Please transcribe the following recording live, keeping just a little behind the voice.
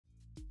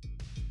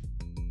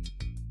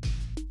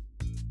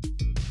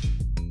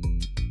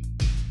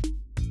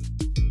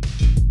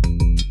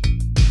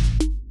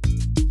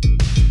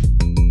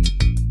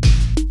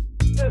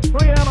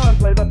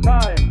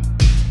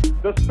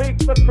to speak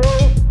the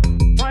truth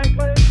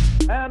frankly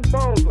and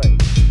boldly.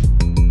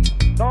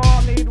 Nor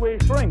need we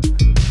shrink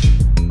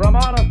from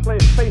honestly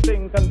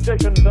facing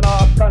conditions in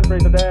our country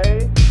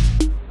today.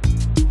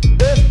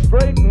 This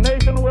great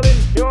nation will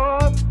endure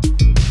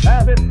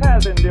as it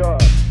has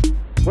endured,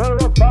 will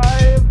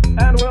revive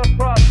and will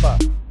prosper.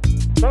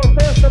 So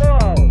first of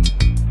all,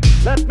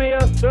 let me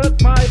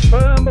assert my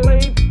firm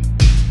belief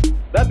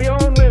that the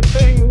only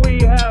thing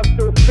we have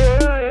to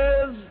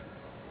fear is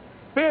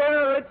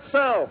fear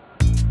itself.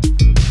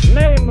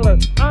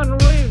 Nameless,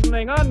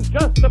 unreasoning,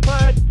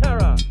 unjustified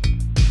terror.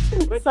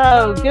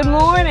 So, good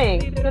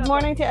morning. Good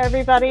morning to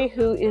everybody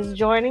who is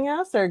joining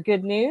us, or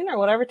good noon, or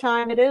whatever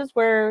time it is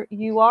where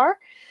you are.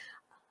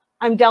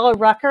 I'm Della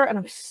Rucker, and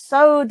I'm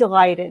so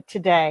delighted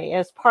today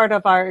as part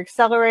of our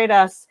Accelerate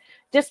Us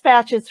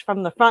Dispatches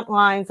from the Front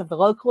Lines of the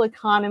Local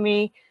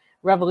Economy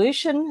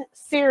Revolution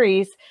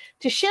series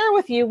to share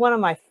with you one of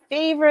my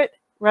favorite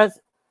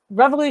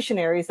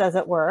revolutionaries, as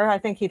it were. I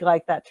think he'd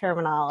like that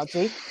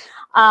terminology.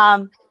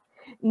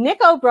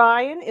 Nick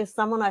O'Brien is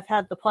someone I've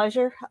had the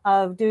pleasure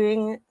of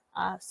doing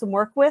some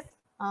work with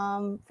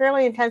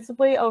fairly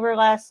intensively over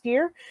last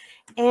year.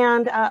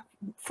 And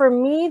for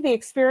me, the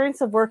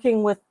experience of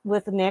working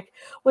with Nick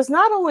was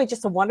not only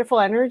just a wonderful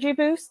energy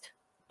boost,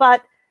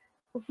 but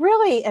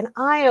really an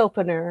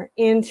eye-opener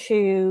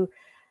into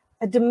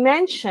a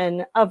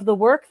dimension of the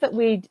work that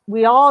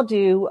we all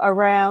do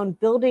around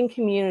building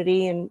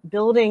community and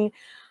building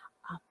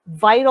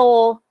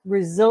vital,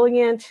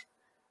 resilient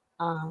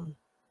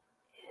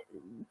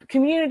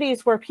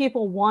communities where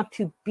people want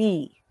to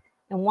be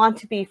and want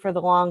to be for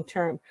the long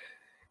term.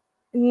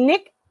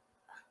 Nick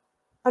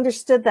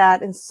understood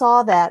that and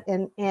saw that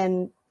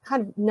and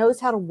kind of knows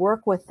how to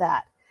work with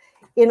that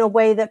in a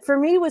way that for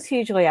me was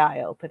hugely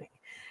eye-opening.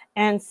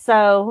 And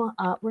so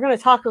we're going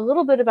to talk a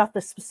little bit about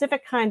the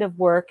specific kind of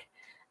work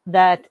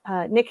that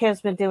Nick has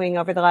been doing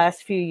over the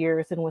last few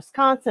years in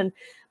Wisconsin.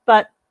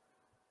 But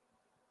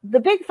the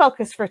big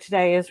focus for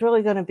today is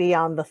really going to be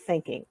on the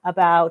thinking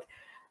about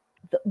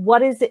what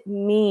does it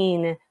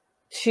mean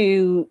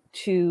to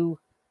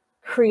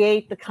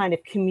create the kind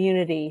of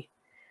community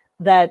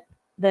that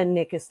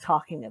Nick is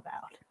talking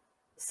about.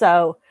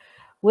 So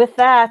with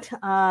that,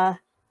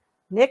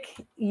 Nick,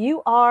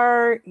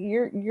 you're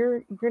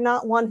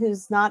not one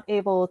who's not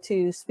able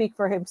to speak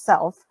for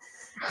himself.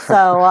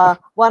 So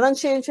why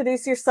don't you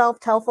introduce yourself,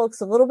 tell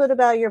folks a little bit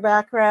about your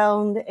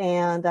background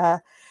and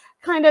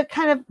kind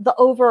of the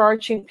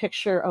overarching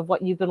picture of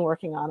what you've been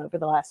working on over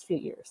the last few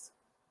years.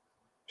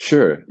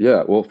 Sure.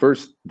 Yeah. Well,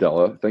 first,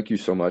 Della, thank you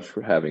so much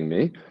for having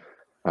me.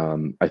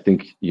 I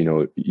think,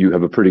 you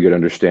have a pretty good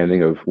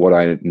understanding of what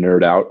I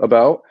nerd out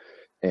about,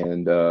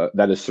 and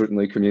that is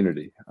certainly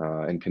community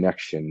and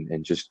connection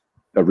and just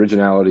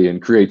originality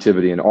and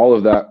creativity, and all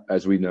of that,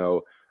 as we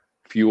know,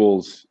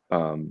 fuels,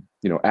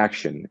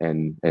 action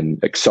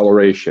and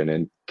acceleration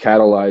and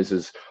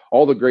catalyzes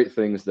all the great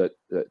things that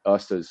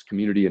us as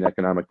community and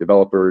economic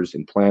developers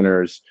and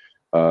planners,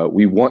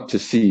 we want to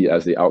see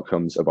as the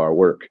outcomes of our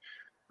work.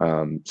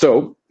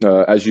 So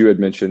as you had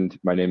mentioned,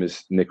 my name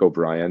is Nick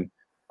O'Brien.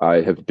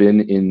 I have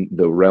been in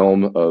the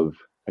realm of,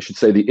 I should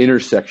say, the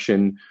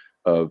intersection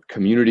of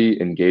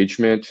community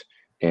engagement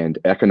and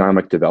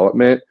economic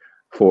development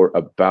for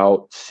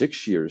about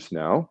 6 years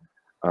now.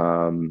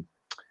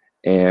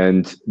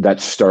 And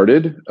that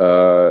started,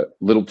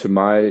 little to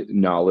my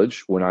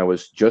knowledge, when I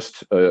was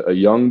just a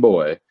young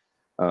boy,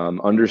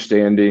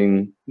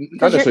 understanding,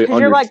 not necessarily. Because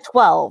you're like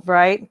 12,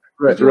 right?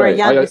 Right, you were right.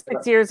 young,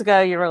 6 years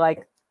ago, you were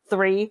like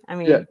 3. I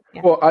mean, yeah.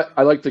 Well,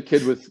 I like to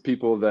kid with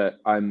people that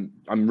I'm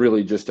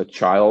really just a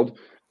child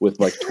with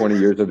like 20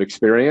 years of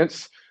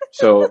experience.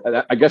 So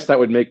I guess that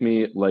would make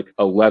me like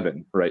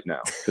 11 right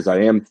now, because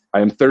I am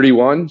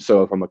 31.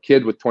 So if I'm a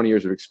kid with 20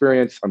 years of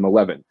experience, I'm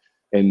 11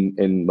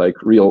 in like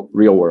real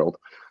world.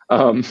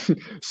 Yeah,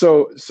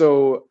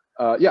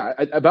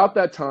 about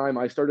that time,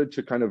 I started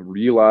to kind of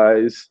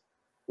realize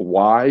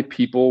why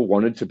people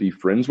wanted to be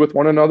friends with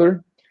one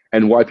another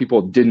and why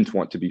people didn't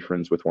want to be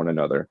friends with one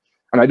another.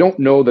 And I don't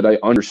know that I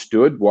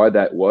understood why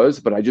that was,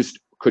 but I just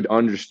could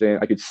understand,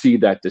 I could see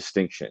that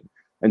distinction.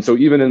 And so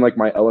even in like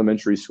my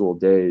elementary school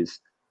days,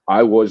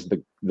 I was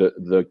the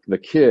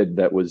kid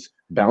that was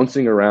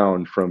bouncing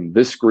around from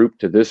this group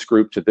to this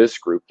group to this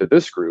group to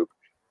this group.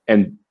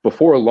 And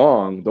before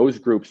long, those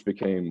groups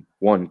became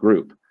one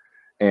group.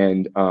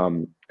 And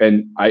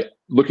I,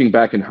 looking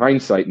back in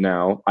hindsight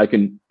now, I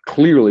can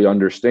clearly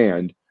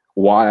understand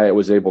why that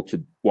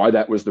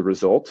was the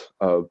result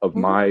of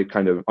my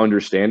kind of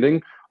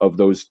understanding of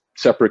those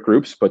separate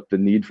groups, but the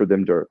need for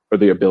them or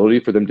the ability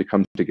for them to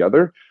come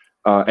together.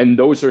 And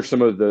those are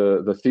some of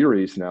the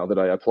theories now that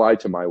I apply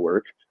to my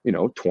work,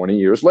 20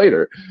 years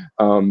later.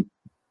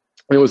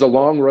 It was a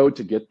long road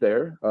to get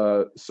there.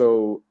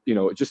 So,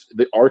 just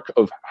the arc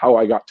of how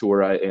I got to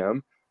where I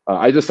am.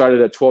 I decided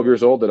at 12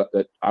 years old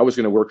that I was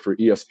going to work for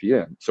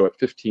ESPN. So at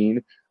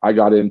 15, I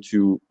got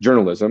into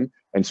journalism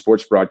and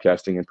sports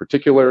broadcasting in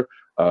particular.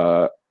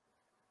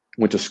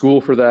 Went to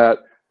school for that.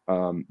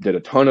 did a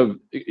ton of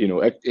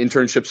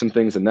internships and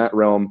things in that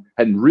realm,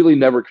 had really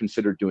never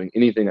considered doing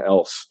anything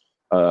else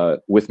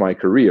with my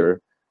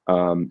career.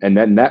 And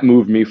then that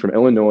moved me from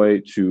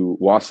Illinois to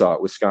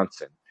Wausau,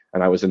 Wisconsin.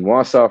 And I was in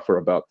Wausau for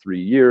about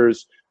 3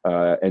 years.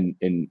 And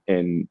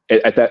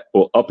at that,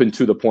 well, up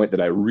until the point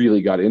that I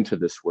really got into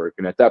this work.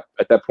 And at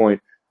that point,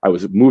 I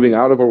was moving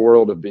out of a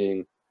world of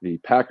being the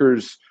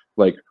Packers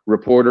like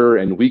reporter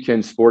and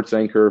weekend sports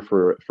anchor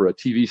for a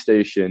TV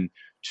station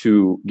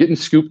to getting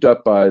scooped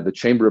up by the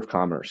Chamber of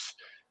Commerce.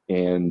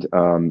 And,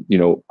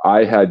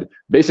 I had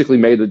basically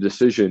made the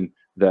decision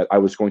that I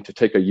was going to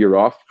take a year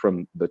off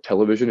from the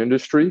television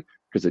industry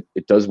because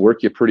it does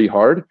work you pretty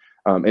hard.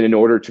 And in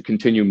order to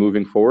continue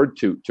moving forward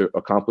to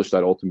accomplish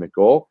that ultimate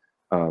goal,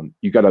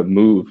 you got to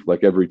move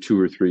like every 2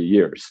 or 3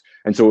 years.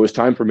 And so it was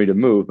time for me to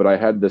move. But I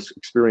had this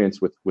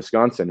experience with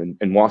Wisconsin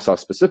and Wausau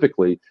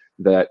specifically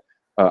that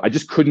I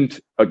just couldn't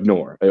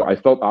ignore. I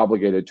felt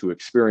obligated to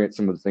experience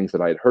some of the things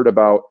that I had heard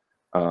about.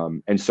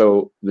 And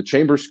so the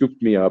chamber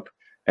scooped me up,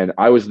 and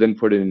I was then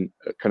put in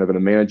kind of in a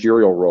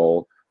managerial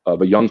role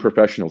of a young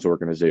professionals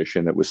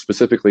organization that was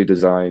specifically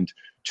designed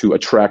to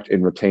attract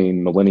and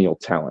retain millennial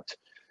talent.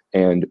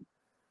 And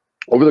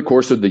over the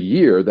course of the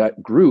year,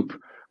 that group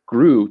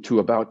grew to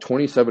about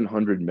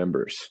 2,700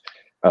 members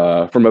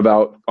from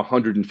about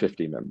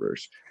 150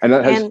 members. And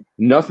that has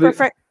nothing...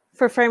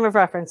 For frame of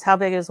reference, how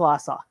big is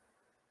Wausau?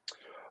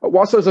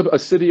 Wausau is a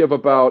city of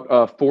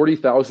about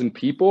 40,000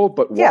 people,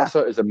 but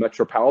Wausau is a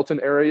metropolitan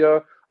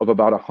area of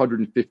about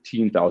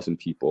 115,000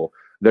 people.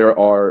 There's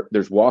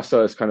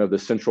Wausau as kind of the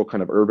central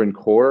kind of urban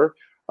core,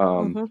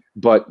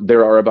 but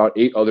there are about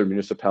 8 other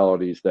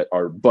municipalities that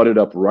are butted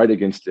up right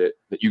against it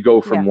that you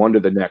go from one to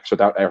the next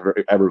without ever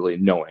really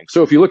knowing.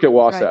 So if you look at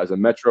Wausau as a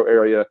metro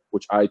area,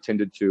 which I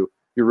tended to,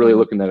 you're really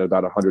looking at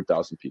about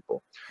 100,000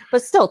 people.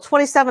 But still,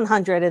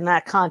 2,700 in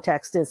that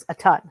context is a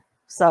ton.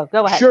 So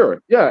go ahead.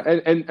 Sure. Yeah.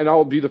 And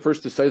I'll be the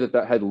first to say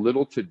that had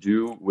little to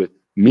do with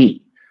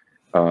me.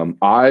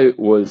 I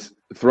was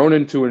thrown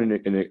into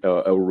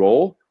a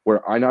role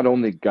where I not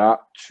only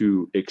got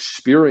to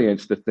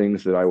experience the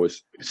things that I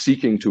was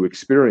seeking to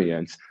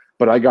experience,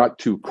 but I got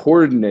to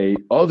coordinate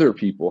other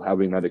people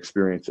having that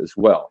experience as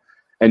well.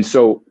 And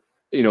so,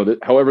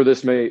 however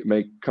this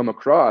may come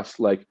across,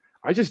 like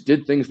I just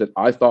did things that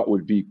I thought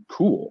would be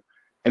cool.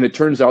 And it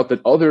turns out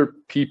that other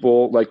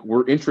people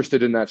were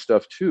interested in that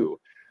stuff too.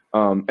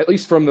 At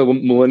least from the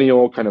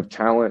millennial kind of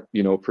talent,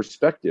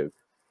 perspective.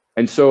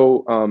 And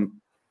so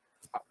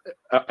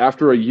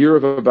after a year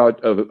of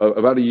about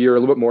a year, a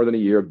little bit more than a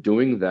year of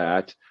doing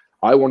that,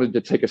 I wanted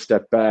to take a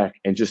step back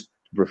and just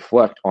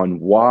reflect on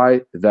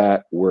why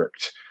that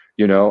worked,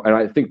 and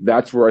I think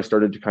that's where I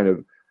started to kind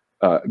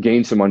of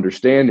gain some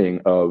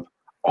understanding of,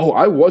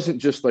 I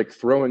wasn't just like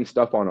throwing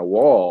stuff on a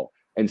wall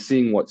and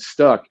seeing what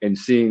stuck and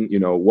seeing,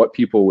 what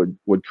people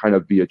would kind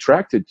of be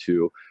attracted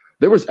to.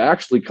 There was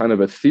actually kind of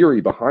a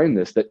theory behind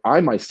this that I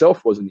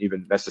myself wasn't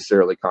even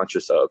necessarily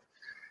conscious of.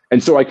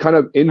 And so I kind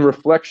of, in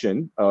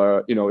reflection,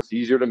 it's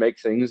easier to make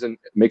things and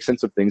make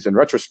sense of things in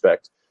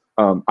retrospect.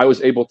 I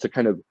was able to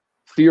kind of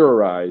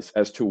theorize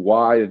as to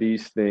why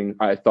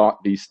I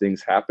thought these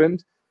things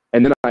happened.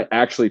 And then I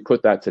actually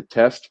put that to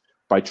test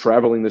by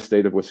traveling the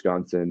state of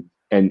Wisconsin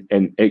and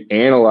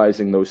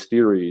analyzing those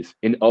theories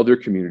in other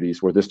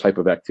communities where this type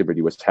of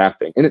activity was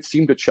happening. And it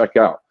seemed to check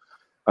out.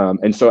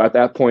 And so at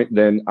that point,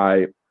 then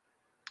I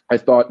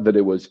thought that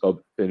it was of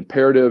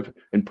imperative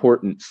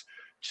importance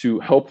to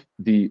help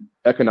the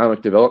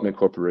Economic Development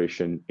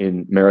Corporation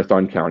in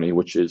Marathon County,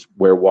 which is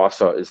where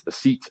Wausau is the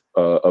seat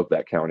of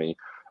that county,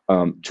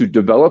 to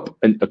develop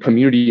a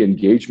community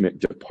engagement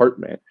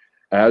department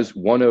as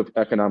one of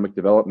economic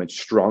development's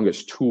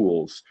strongest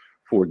tools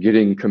for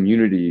getting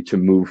community to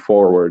move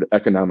forward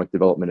economic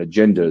development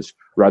agendas,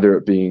 rather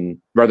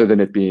than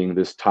it being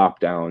this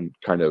top-down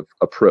kind of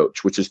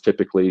approach, which is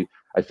typically,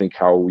 I think,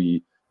 how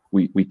we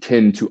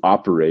tend to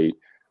operate.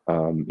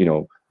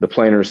 The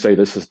planners say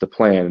this is the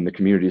plan, and the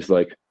community is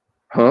like,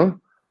 huh?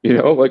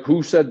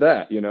 Who said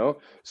that?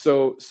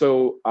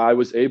 So I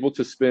was able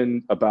to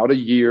spend about a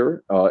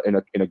year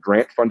in a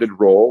grant-funded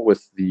role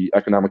with the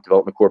Economic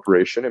Development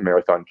Corporation in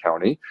Marathon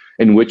County,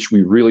 in which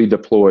we really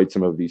deployed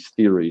some of these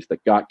theories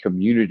that got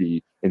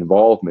community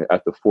involvement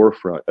at the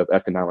forefront of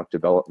economic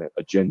development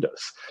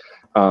agendas.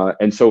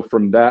 And so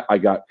from that, I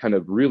got kind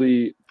of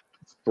really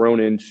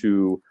thrown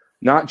into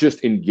not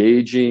just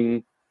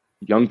engaging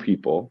young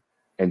people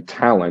and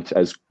talent,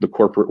 as the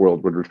corporate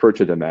world would refer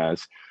to them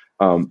as,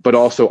 but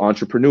also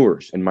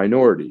entrepreneurs and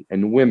minority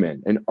and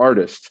women and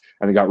artists.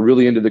 And I got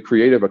really into the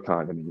creative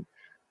economy.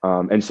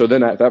 And so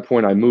then at that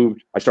point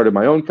I started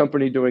my own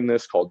company doing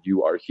this called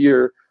You Are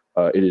Here.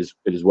 It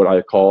is what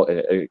I call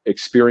an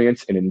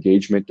experience and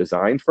engagement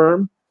design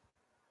firm.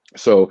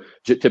 So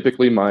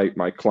typically my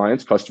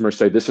customers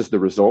say, this is the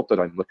result that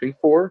I'm looking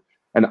for.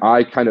 And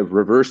I kind of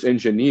reverse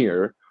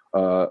engineer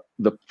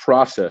the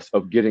process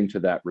of getting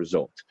to that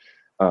result.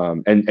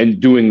 And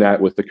doing that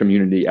with the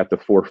community at the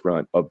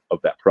forefront of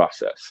that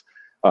process.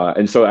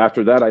 And so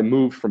after that, I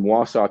moved from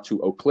Wausau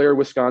to Eau Claire,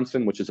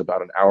 Wisconsin, which is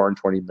about an hour and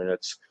 20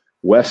 minutes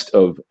west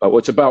of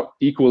what's about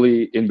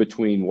equally in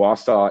between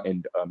Wausau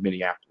and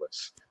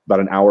Minneapolis, about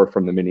an hour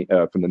from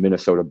the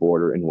Minnesota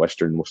border in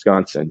western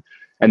Wisconsin.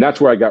 And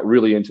that's where I got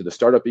really into the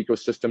startup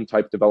ecosystem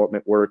type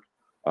development work.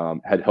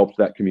 Had helped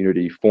that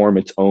community form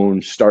its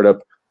own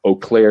startup Eau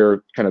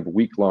Claire kind of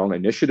week-long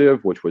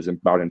initiative, which was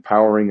about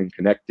empowering and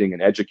connecting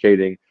and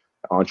educating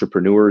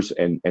entrepreneurs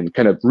and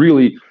kind of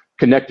really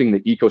connecting the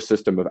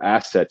ecosystem of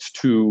assets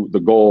to the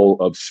goal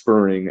of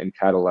spurring and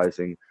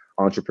catalyzing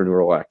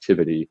entrepreneurial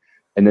activity.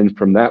 And then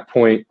from that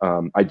point,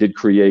 I did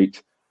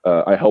create,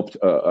 I helped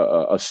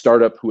a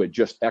startup who had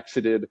just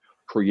exited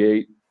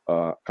create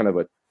kind of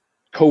a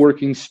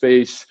co-working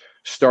space,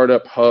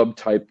 startup hub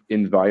type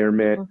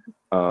environment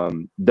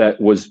that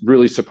was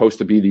really supposed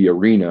to be the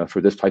arena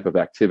for this type of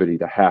activity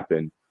to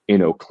happen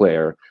in Eau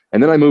Claire.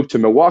 And then I moved to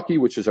Milwaukee,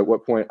 which is at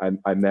what point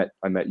I met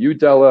you,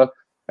 Della,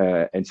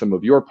 and some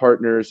of your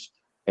partners.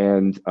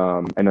 And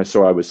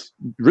so I was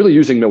really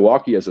using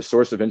Milwaukee as a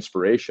source of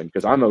inspiration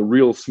because I'm a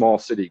real small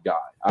city guy.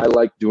 I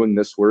like doing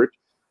this work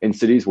in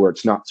cities where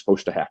it's not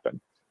supposed to happen,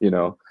 you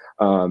know,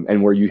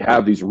 and where you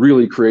have these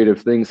really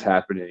creative things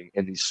happening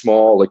in these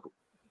small, like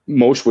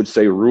most would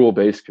say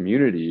rural-based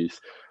communities.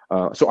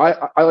 So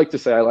I like to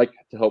say I like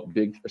to help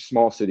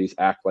small cities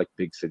act like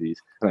big cities.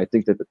 And I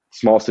think that the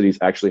small cities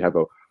actually have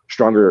a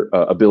stronger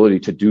ability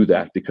to do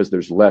that because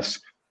there's less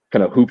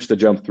kind of hoops to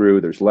jump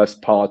through. There's less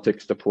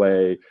politics to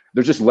play.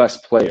 There's just less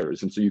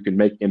players. And so you can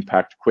make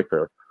impact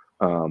quicker.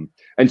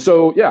 And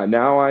so, yeah,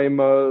 now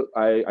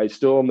I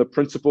still am the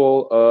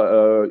principal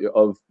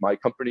of my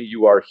company,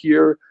 You Are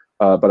Here,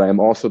 but I am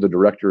also the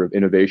director of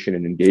innovation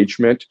and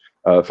engagement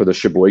for the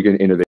Sheboygan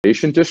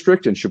Innovation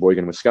District in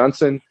Sheboygan,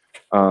 Wisconsin.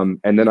 And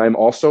then I'm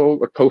also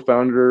a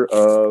co-founder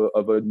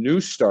of a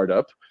new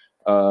startup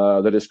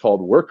that is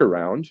called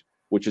Workaround,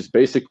 which is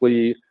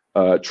basically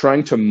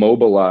trying to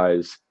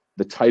mobilize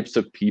the types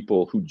of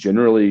people who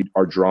generally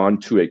are drawn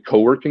to a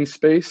co-working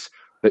space,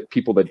 that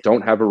people that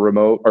don't have a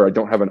remote or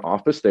don't have an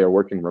office, they are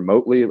working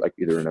remotely, like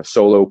either in a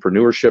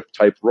solopreneurship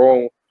type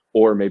role,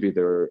 or maybe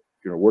they're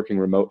working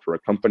remote for a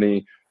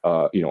company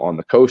on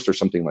the coast or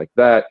something like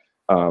that.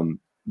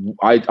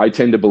 I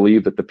tend to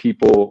believe that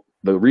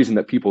the reason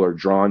that people are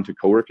drawn to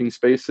co-working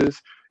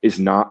spaces is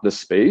not the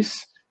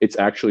space, it's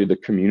actually the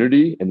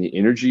community and the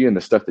energy and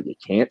the stuff that you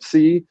can't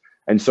see.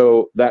 And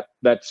so that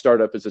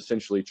startup is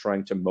essentially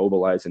trying to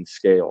mobilize and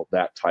scale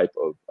that type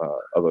of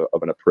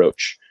an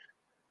approach.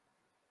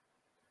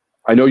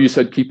 I know you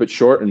said keep it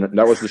short, and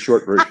that was the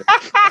short version.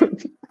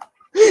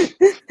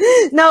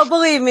 No,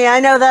 believe me,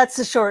 I know that's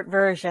the short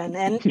version,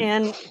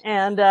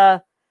 and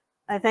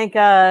I think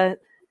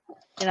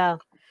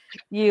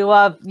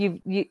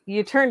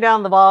you turned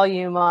down the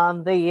volume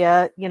on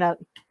the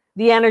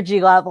the energy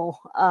level.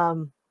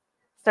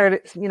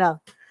 Started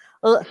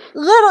a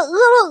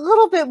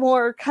little bit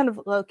more kind of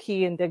low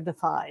key and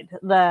dignified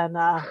than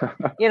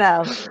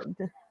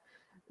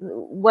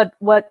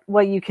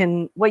what you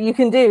can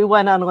do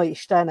when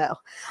unleashed. I know.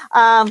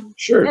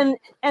 Sure.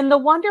 And the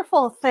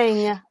wonderful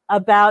thing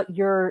about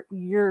your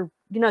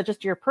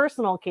just your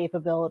personal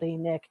capability,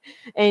 Nick,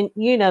 and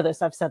you know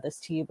this, I've said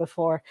this to you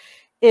before,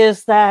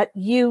 is that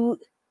you,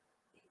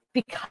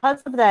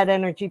 because of that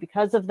energy,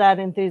 because of that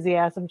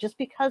enthusiasm, just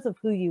because of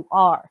who you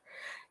are,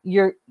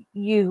 you've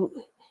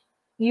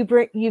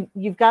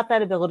got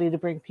that ability to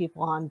bring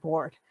people on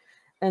board.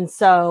 And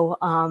so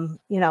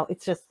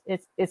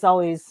it's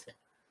always,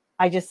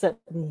 I just sit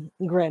and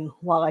grin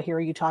while I hear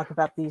you talk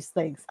about these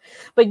things.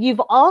 But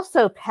you've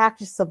also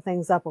packaged some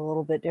things up a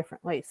little bit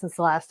differently since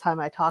the last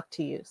time I talked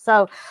to you.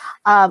 So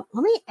let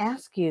me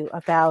ask you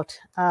about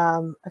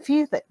a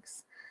few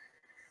things.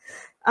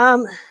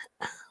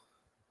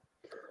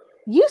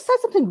 You said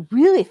something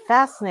really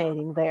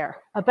fascinating there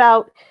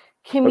about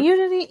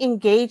community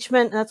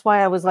engagement. That's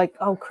why I was like,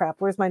 oh crap,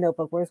 where's my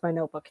notebook? Where's my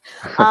notebook?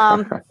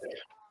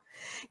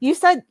 You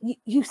said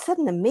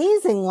an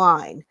amazing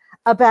line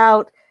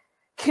about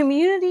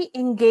community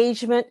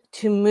engagement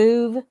to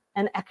move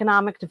an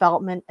economic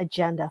development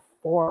agenda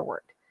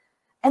forward.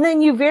 And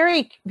then you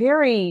very,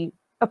 very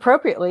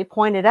appropriately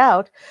pointed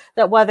out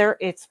that whether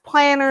it's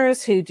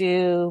planners who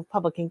do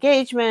public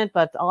engagement,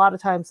 but a lot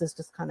of times it's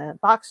just kind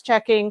of box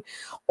checking,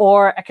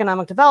 or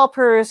economic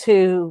developers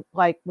who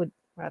would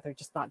rather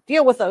just not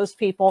deal with those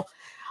people.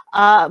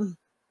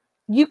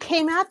 You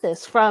came at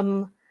this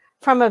from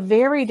a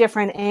very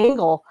different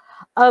angle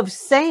of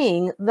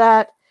saying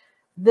that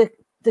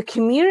the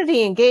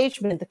community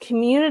engagement, the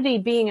community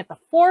being at the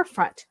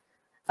forefront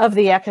of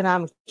the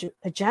economic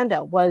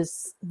agenda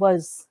was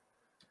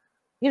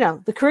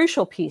the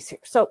crucial piece here.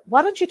 So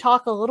why don't you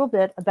talk a little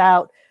bit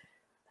about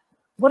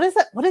what does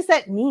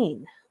that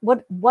mean?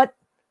 What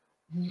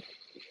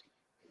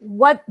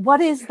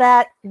is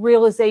that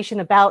realization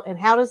about, and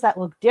how does that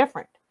look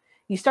different?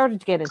 You started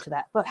to get into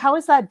that, but how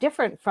is that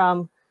different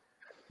from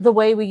the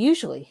way we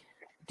usually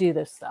do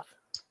this stuff?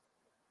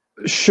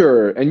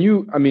 Sure. And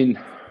you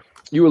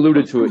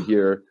alluded to it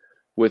here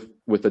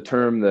with a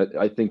term that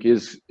I think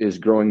is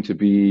growing to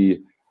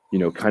be,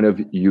 kind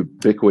of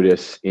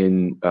ubiquitous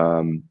in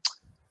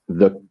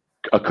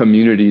a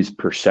community's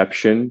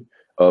perception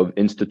of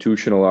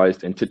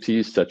institutionalized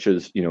entities such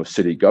as,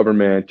 city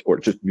government or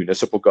just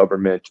municipal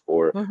government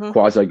or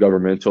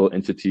quasi-governmental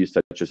entities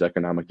such as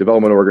economic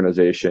development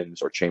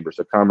organizations or chambers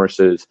of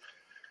commerces.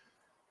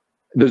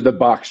 There's the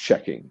box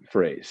checking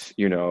phrase,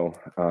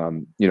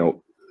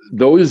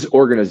 those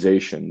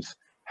organizations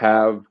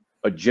have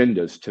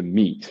agendas to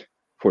meet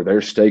for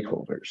their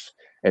stakeholders.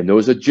 And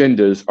those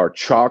agendas are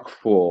chock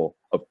full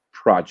of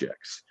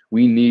projects.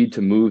 We need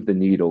to move the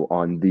needle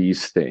on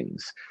these things.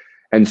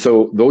 And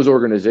so those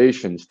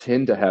organizations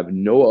tend to have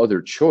no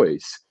other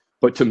choice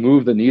but to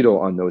move the needle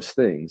on those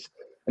things.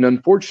 And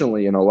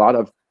unfortunately, in a lot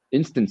of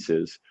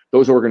instances,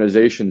 those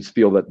organizations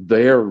feel that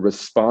they're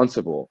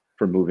responsible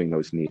for moving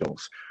those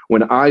needles,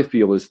 when I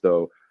feel as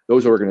though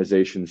those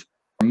organizations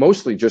are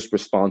mostly just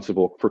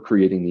responsible for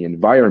creating the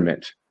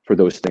environment for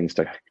those things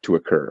to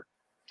occur.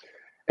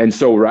 And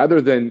so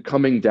rather than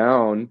coming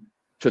down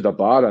to the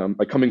bottom,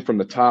 like coming from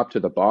the top to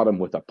the bottom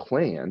with a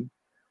plan,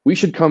 we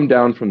should come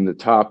down from the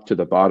top to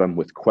the bottom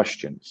with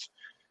questions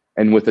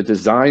and with a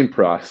design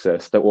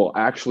process that will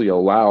actually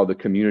allow the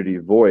community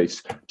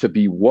voice to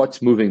be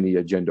what's moving the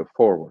agenda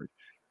forward.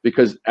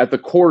 Because at the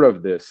core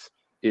of this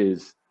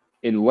is,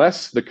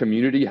 unless the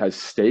community has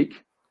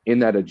stake in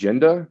that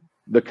agenda,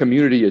 the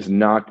community is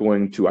not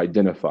going to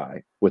identify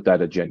with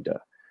that agenda.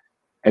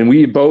 And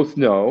we both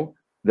know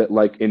that,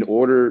 like, in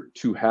order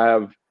to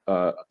have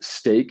a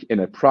stake in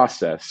a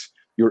process,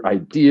 your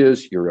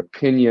ideas, your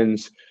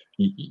opinions,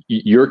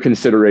 your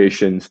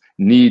considerations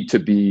need to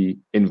be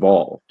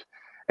involved.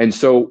 And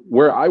so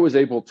where I was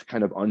able to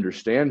kind of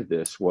understand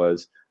this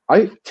was,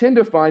 I tend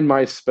to find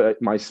my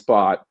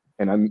spot,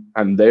 and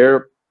I'm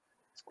there.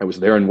 I was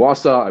there in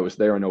Wausau, I was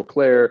there in Eau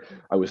Claire,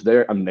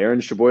 I'm there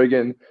in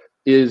Sheboygan,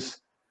 is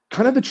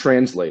kind of the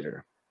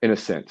translator, in a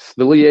sense,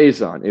 the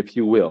liaison, if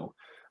you will,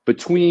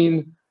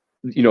 between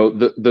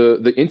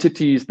the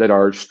entities that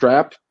are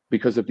strapped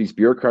because of these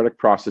bureaucratic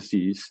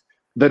processes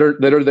that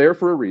are there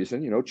for a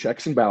reason,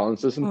 checks and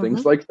balances and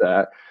things like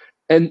that,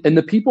 and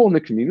the people in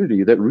the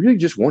community that really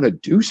just want to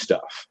do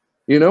stuff.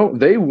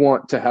 They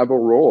want to have a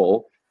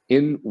role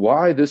in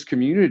why this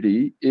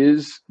community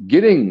is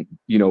getting,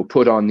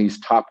 put on these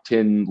top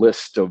 10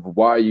 lists of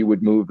why you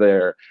would move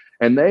there.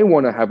 And they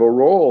want to have a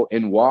role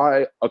in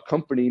why a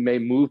company may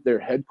move their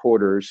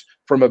headquarters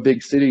from a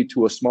big city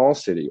to a small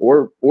city,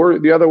 or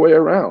the other way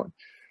around.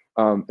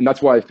 And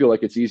that's why I feel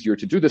like it's easier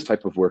to do this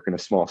type of work in a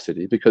small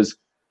city, because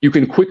you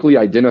can quickly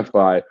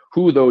identify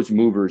who those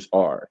movers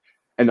are.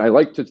 And I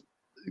like to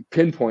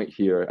pinpoint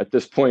here at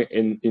this point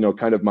in,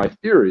 kind of my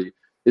theory,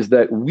 is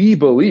that we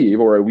believe,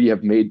 or we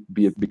have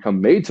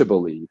become made to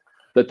believe,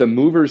 that the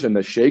movers and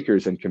the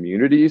shakers in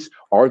communities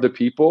are the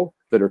people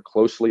that are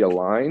closely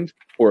aligned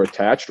or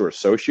attached or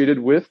associated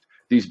with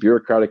these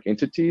bureaucratic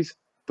entities.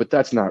 But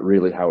that's not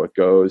really how it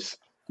goes.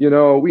 We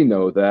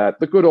know that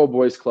the good old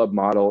boys club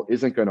model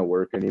isn't going to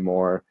work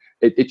anymore.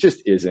 It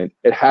just isn't.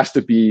 It has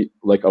to be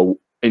like a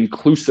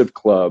inclusive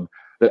club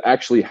that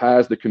actually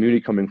has the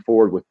community coming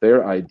forward with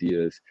their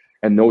ideas,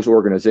 and those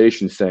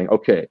organizations saying,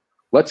 okay,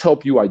 let's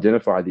help you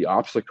identify the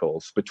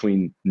obstacles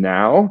between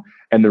now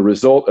and the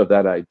result of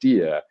that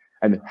idea.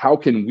 And how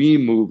can we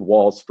move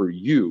walls for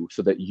you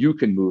so that you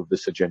can move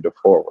this agenda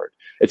forward?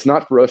 It's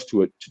not for us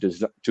to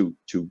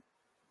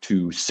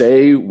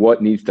say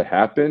what needs to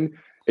happen.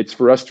 It's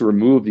for us to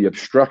remove the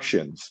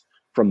obstructions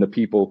from the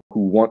people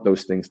who want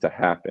those things to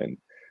happen.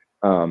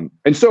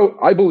 And so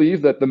I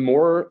believe that the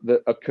more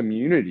that a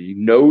community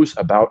knows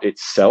about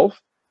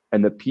itself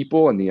and the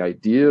people and the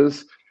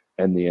ideas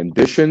and the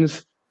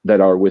ambitions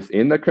that are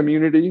within the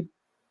community,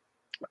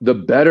 the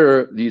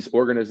better these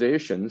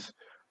organizations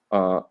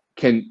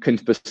can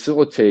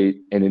facilitate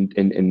and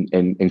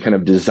kind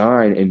of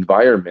design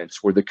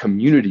environments where the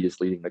community is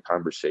leading the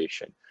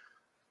conversation.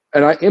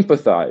 And I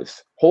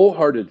empathize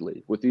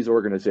wholeheartedly with these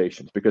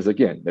organizations because,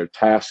 again, they're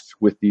tasked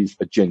with these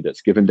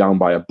agendas given down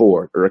by a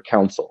board or a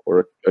council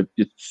or a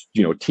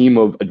team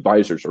of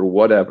advisors or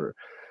whatever.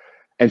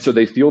 And so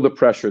they feel the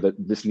pressure that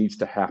this needs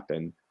to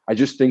happen. I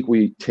just think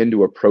we tend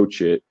to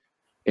approach it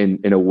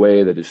in a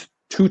way that is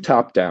too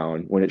top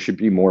down when it should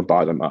be more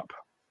bottom up.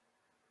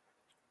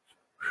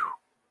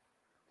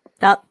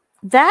 Now,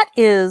 that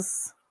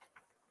is,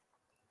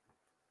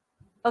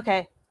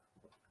 okay.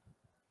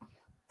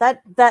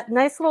 That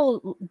nice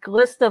little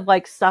list of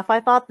like stuff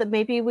I thought that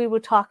maybe we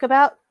would talk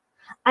about,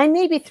 I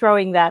may be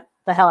throwing that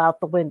the hell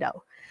out the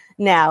window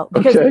now,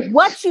 because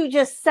what you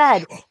just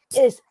said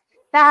is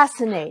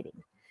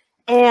fascinating.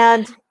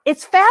 And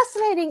it's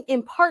fascinating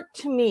in part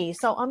to me.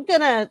 So I'm going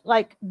to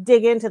like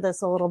dig into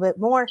this a little bit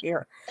more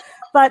here.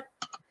 But,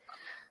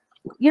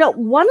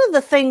 one of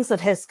the things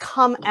that has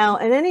come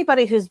out, and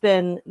anybody who's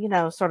been,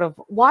 sort of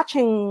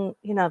watching,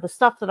 the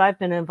stuff that I've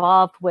been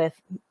involved with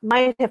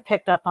might have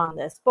picked up on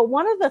this. But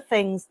one of the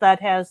things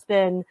that has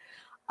been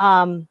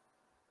coming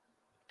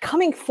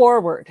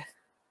forward,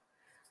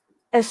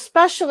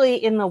 especially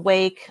in the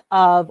wake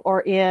of,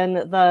 or in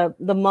the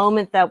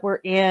moment that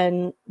we're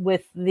in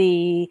with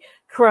the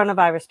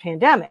coronavirus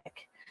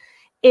pandemic,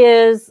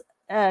 is,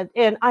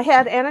 and I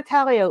had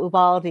Anatolia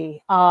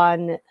Ubaldi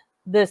on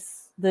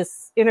this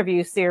this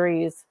interview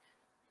series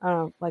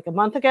like a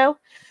month ago,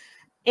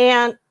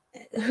 and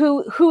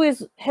who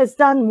has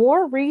done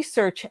more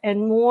research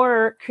and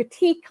more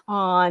critique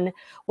on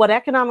what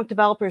economic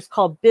developers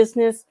call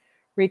business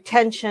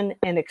retention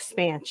and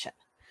expansion.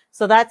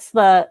 So that's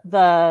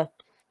the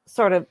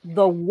sort of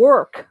the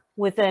work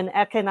within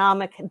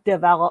economic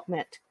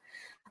development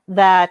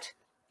that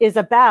is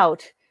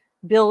about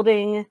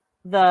building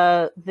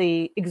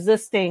the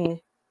existing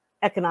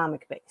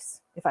economic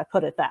base, if I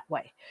put it that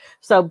way.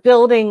 So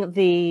building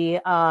the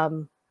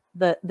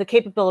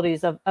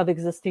capabilities of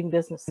existing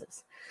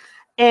businesses.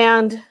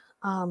 And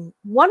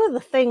one of the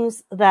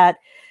things that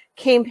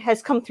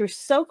has come through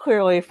so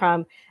clearly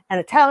from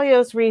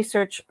Anatalio's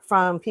research,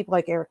 from people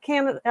like Eric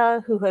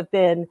Canada, who have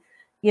been,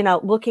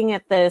 looking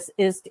at this,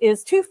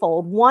 is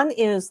twofold. One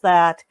is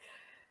that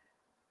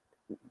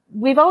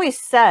we've always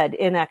said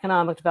in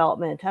economic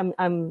development,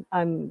 I'm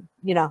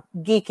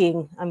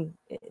geeking,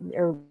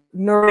 or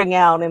nerding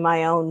out in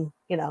my own,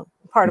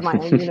 part of my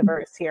own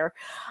universe here.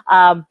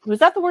 Was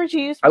that the word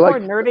you used before?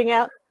 Nerding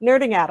out.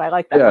 Nerding out. I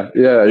like that.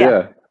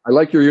 Yeah. I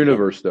like your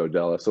universe though,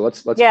 Della. So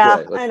let's play.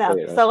 I know.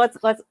 So let's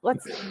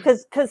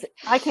because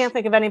I can't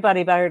think of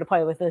anybody better to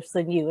play with this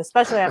than you,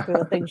 especially after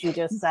the things you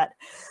just said.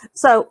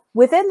 So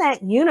within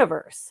that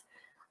universe,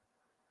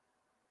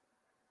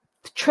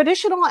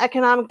 traditional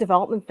economic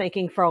development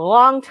thinking for a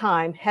long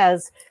time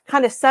has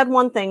kind of said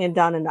one thing and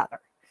done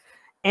another.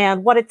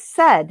 And what it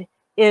said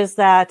is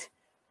that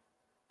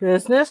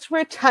business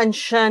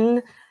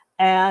retention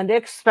and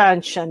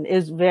expansion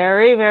is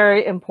very,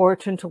 very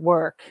important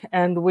work,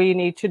 and we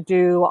need to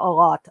do a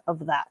lot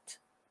of that.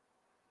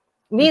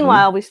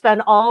 Meanwhile, we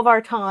spend all of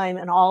our time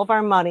and all of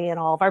our money and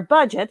all of our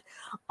budget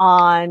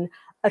on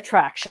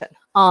attraction,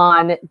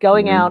 on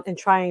going out and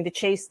trying to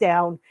chase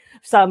down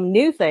some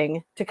new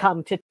thing to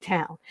come to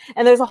town.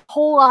 And there's a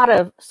whole lot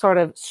of sort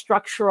of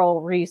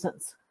structural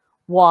reasons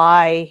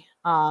why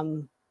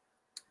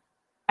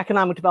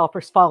economic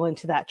developers fall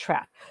into that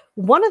trap.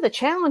 One of the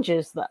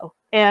challenges, though,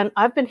 and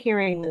I've been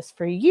hearing this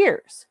for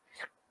years,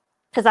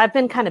 because I've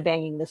been kind of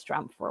banging this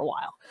drum for a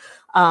while,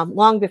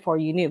 long before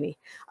you knew me.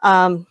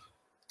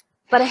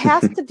 But it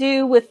has to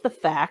do with the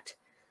fact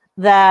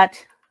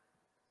that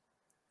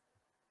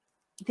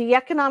the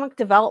economic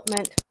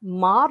development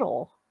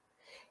model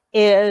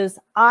is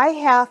I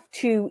have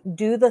to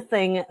do the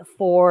thing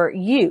for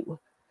you,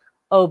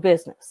 oh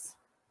business.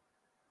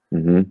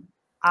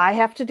 I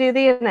have to do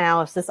the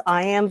analysis.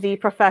 I am the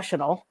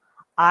professional.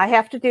 I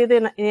have to do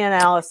the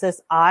analysis.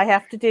 I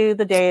have to do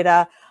the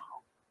data.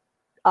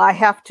 I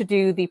have to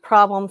do the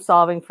problem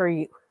solving for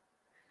you.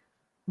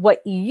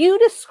 What you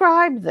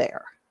described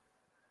there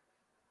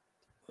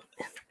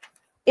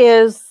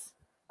is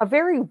a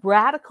very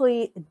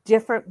radically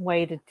different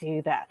way to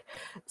do that.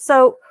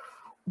 So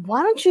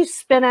why don't you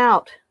spin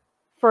out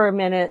for a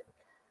minute,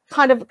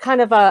 kind of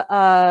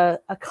a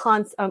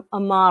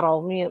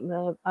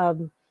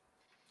model,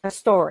 a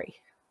story,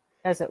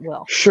 as it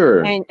will.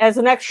 Sure. And as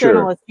an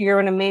ex-journalist, you're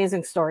an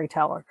amazing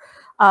storyteller.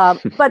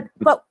 But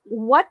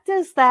what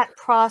does that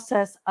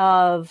process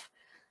of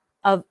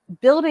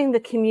building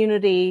the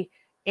community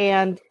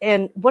and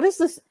what is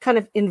this kind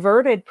of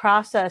inverted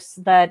process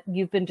that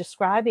you've been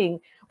describing?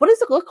 What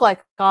does it look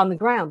like on the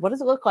ground? What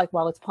does it look like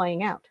while it's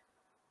playing out?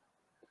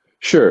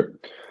 Sure.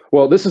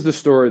 Well, this is the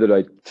story that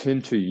I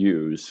tend to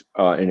use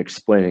in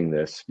explaining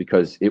this,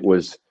 because it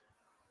was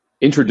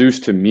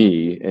introduced to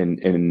me, and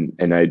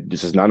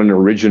this is not an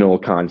original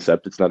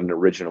concept. It's not an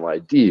original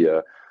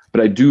idea,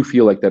 but I do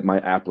feel like that my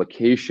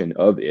application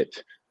of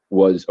it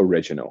was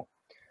original.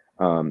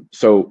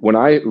 So when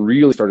I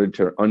really started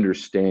to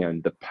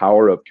understand the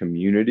power of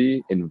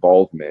community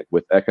involvement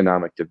with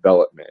economic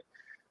development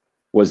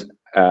was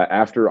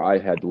after I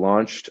had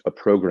launched a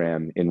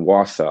program in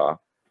Wausau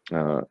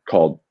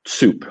called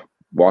SOUP,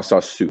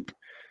 Wausau SOUP.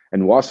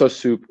 And Wausau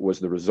SOUP was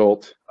the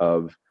result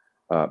of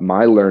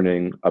my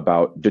learning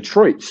about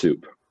Detroit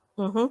SOUP.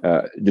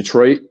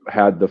 Detroit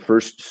had the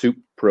first SOUP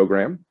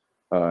program,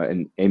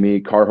 and Amy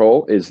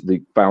Carhole is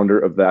the founder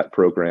of that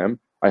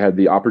program. I had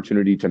the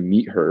opportunity to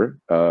meet her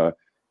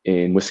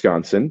in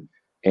Wisconsin,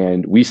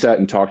 and we sat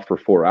and talked for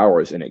 4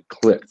 hours, and it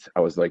clicked. I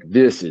was like,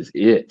 this is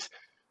it.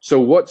 So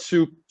what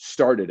SOUP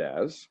started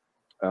as,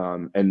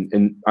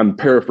 and I'm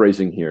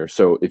paraphrasing here,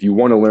 so if you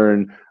want to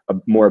learn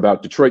more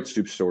about Detroit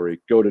SOUP's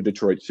story, go to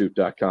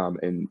detroitsoup.com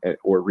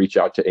or reach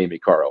out to Amy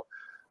Carl.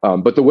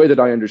 But the way that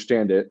I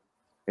understand it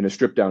in a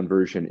stripped down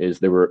version is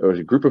there was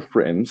a group of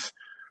friends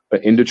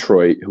in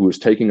Detroit who was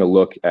taking a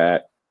look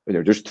at,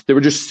 they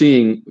were just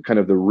seeing kind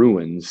of the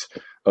ruins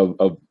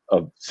of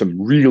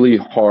some really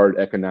hard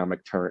economic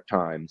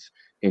times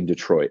in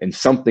Detroit, and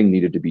something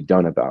needed to be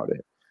done about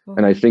it.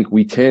 And I think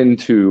we tend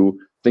to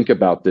think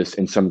about this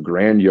in some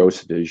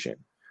grandiose vision,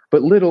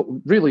 but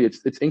really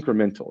it's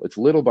incremental. It's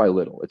little by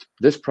little. It's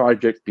this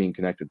project being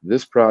connected to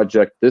this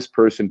project, this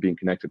person being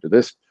connected to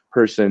this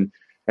person.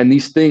 And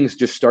these things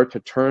just start to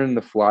turn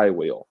the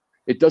flywheel.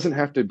 It doesn't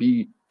have to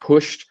be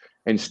pushed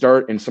and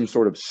start in some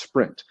sort of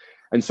sprint.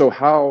 And so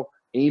how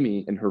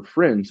Amy and her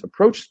friends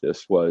approached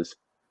this was,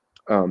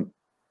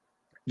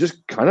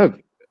 just kind of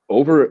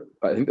over,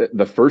 I think that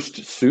the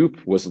first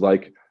soup was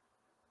like,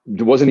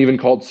 it wasn't even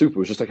called soup. It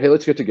was just like, hey,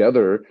 let's get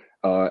together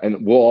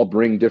and we'll all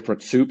bring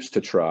different soups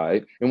to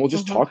try. And we'll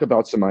just talk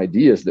about some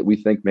ideas that we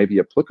think may be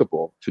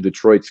applicable to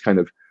Detroit's kind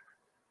of,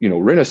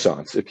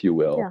 Renaissance, if you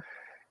will. Yeah.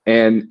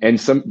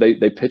 And some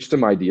they pitched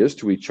some ideas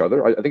to each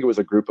other. I think it was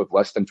a group of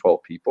less than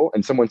 12 people.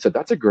 And someone said,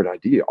 that's a good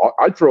idea.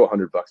 I'd throw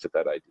 $100 at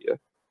that idea.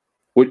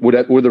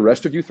 Would the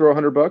rest of you throw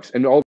 $100?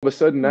 And all of a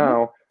sudden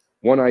now,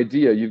 one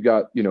idea, you've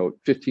got,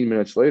 15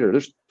 minutes later,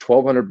 there's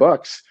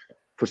 $1,200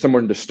 for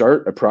someone to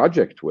start a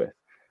project with.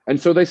 And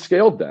so they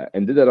scaled that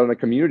and did that on a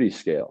community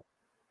scale.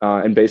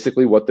 And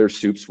basically what their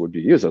soups would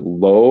be is a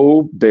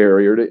low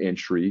barrier to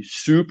entry,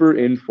 super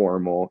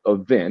informal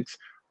event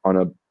on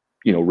a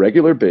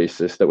regular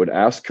basis that would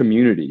ask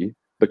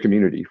the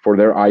community for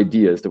their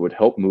ideas that would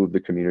help move the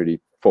community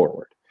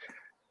forward.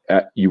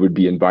 You would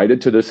be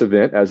invited to this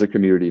event as a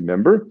community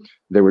member.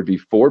 There would be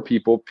 4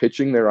 people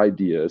pitching their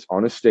ideas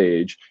on a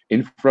stage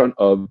in front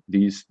of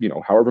these,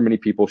 however many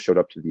people showed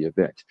up to the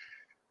event.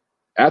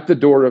 At the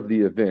door of the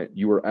event,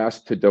 you were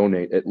asked to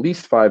donate at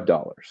least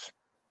 $5.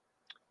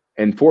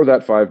 And for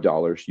that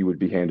 $5, you would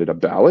be handed a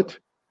ballot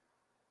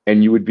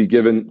and you would be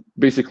given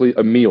basically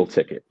a meal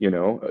ticket.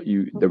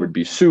 There would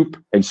be soup,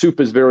 and soup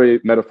is very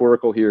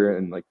metaphorical here,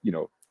 and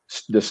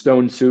the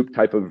stone soup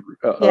type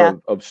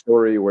of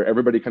story where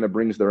everybody kind of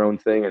brings their own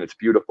thing and it's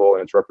beautiful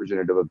and it's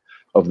representative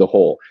of the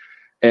whole.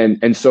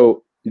 And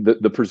so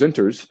the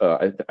presenters,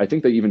 I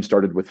think they even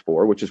started with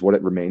 4, which is what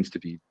it remains to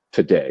be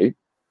today,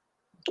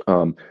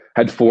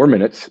 had 4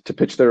 minutes to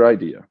pitch their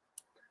idea.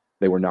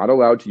 They were not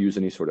allowed to use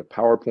any sort of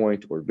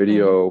PowerPoint or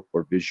video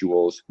or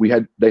visuals.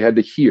 They had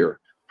to hear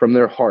from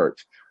their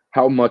heart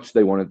how much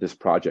they wanted this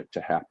project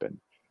to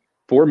happen.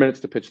 4 minutes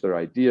to pitch their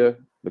idea.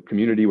 The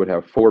community would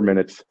have 4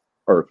 minutes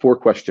or 4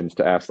 questions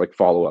to ask, like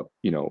follow-up,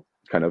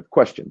 kind of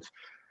questions.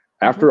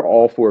 After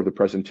all 4 of the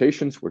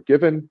presentations were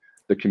given,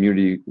 the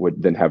community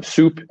would then have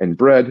soup and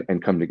bread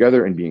and come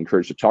together and be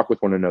encouraged to talk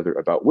with one another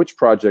about which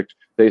project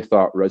they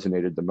thought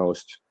resonated the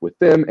most with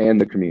them and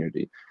the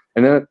community.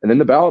 And then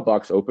the ballot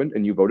box opened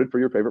and you voted for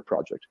your favorite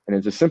project. And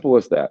it's as simple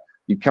as that.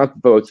 You count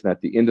the votes, and at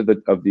the end of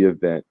the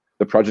event,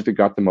 the project that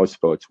got the most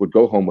votes would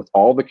go home with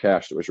all the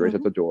cash that was raised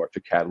at the door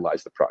to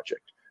catalyze the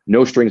project.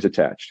 No strings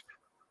attached.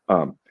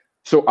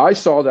 So I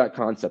saw that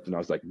concept and I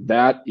was like,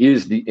 that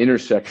is the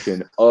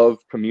intersection of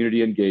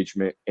community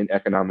engagement and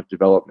economic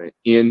development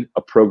in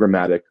a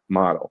programmatic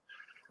model.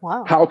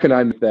 Wow. How can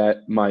I make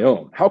that my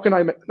own? How can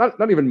I make,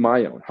 not even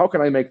my own, how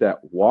can I make that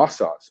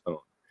Wausau's own?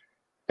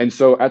 And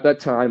so at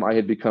that time I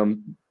had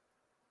become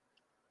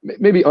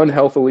maybe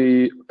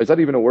unhealthily, is that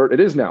even a word? It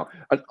is now,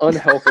 an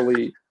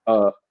unhealthily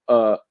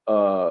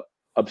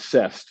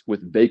obsessed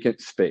with vacant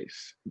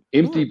space,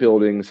 empty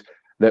buildings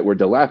that were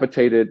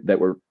dilapidated, that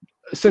were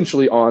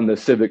essentially on the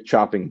civic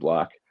chopping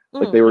block.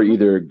 Like they were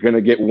either going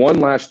to get one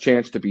last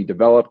chance to be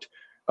developed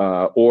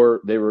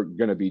or they were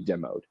going to be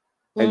demoed.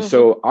 And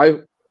so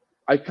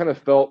I kind of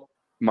felt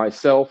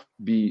myself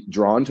be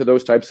drawn to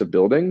those types of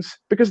buildings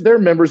because they're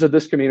members of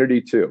this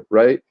community too,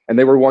 right? And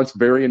they were once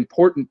very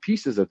important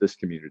pieces of this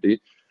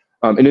community.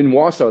 And in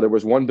Wausau, there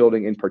was one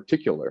building in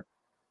particular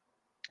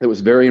that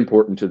was very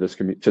important to this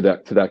to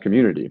that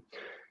community.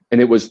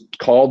 And it was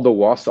called the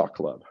Wausau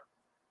Club.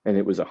 And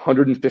it was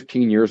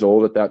 115 years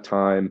old at that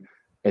time.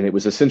 And it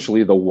was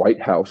essentially the White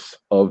House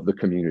of the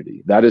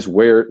community. That is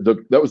where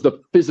that was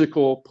the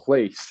physical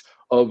place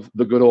of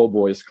the Good Old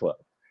Boys Club.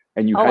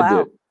 And you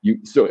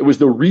so it was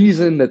the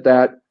reason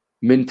that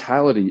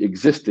mentality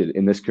existed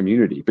in this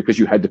community, because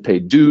you had to pay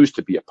dues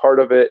to be a part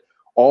of it.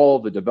 All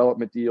the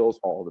development deals,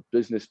 all the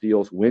business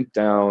deals went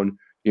down,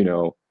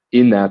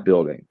 in that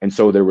building. And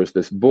so there was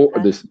this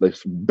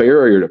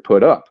barrier to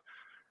put up.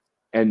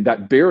 And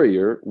that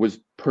barrier was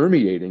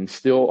permeating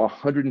still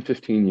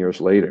 115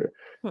 years later.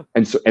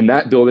 And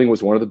that building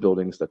was one of the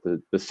buildings that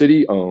the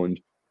city owned,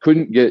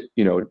 couldn't get,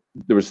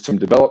 there was some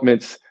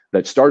developments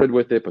that started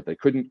with it, but they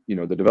couldn't,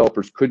 the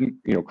developers couldn't,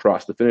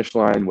 cross the finish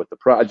line with the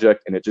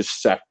project, and it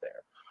just sat there.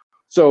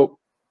 So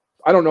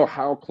I don't know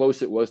how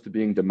close it was to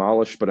being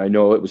demolished, but I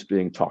know it was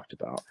being talked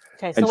about.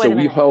 Okay, so and wait so a we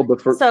minute. held the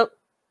first. So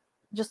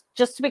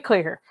just to be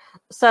clear here.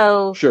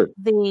 So sure.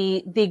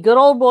 The Good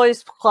Old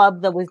Boys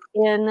Club that was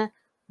in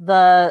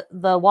the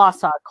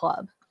Wausau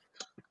Club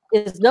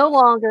is no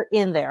longer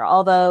in there,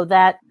 although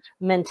that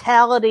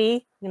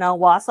mentality,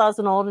 Wausau is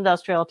an old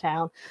industrial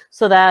town,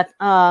 so that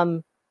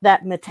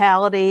that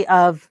mentality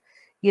of,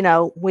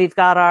 we've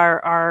got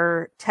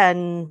our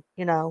 10,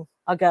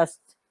 august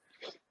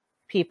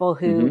people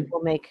who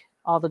will make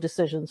all the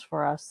decisions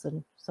for us,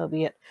 and so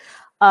be it.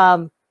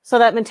 So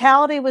that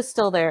mentality was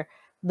still there.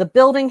 The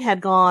building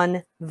had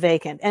gone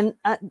vacant. And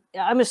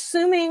I'm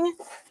assuming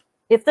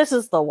if this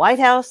is the White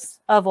House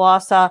of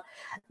Wausau,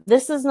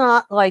 this is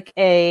not like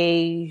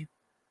a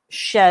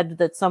shed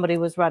that somebody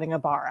was running a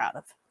bar out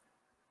of.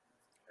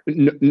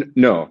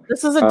 No.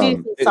 This is a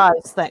decent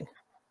sized thing.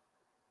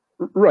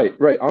 Right.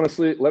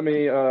 Honestly, let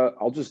me,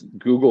 I'll just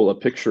Google a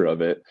picture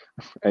of it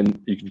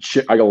and you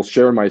can I'll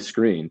share my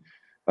screen.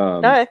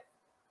 Okay.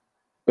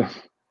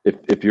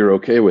 if you're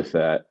okay with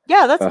that.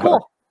 Yeah, that's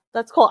cool.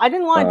 That's cool. I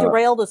didn't want to uh,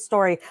 derail the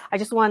story. I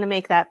just wanted to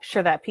make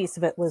sure that piece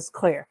of it was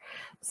clear.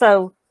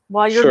 So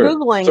while you're Sure.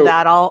 Googling So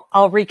that, I'll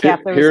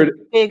recap. There was here, a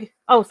big.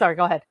 Oh, sorry.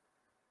 Go ahead.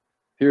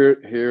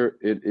 here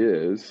it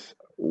is.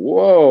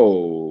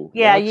 Whoa.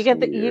 Yeah, That's you get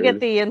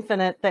weird. the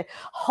infinite thing.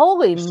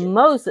 Holy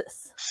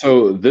Moses.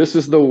 So this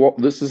is the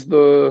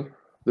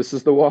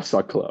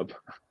Wausau Club.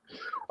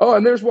 Oh,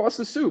 and there's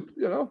Wausau Soup.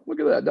 You know, look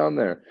at that down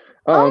there.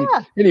 Oh,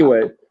 yeah.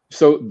 Anyway,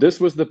 so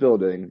this was the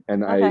building,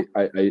 and Okay.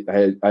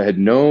 I had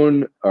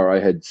known, or I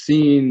had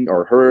seen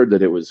or heard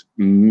that it was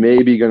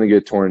maybe going to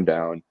get torn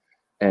down,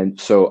 and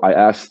so I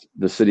asked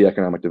the city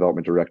economic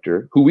development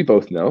director, who we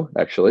both know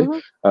actually,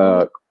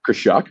 Chris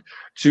Schock,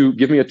 to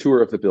give me a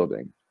tour of the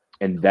building,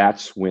 and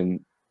that's when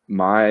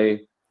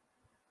my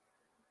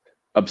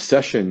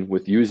obsession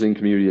with using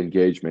community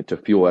engagement to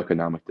fuel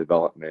economic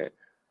development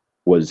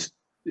was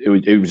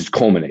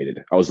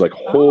culminated. I was like,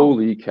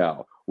 holy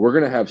cow, we're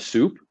going to have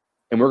soup,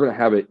 and we're going to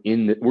have it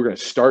we're going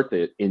to start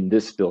it in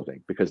this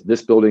building, because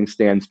this building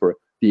stands for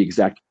the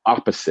exact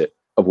opposite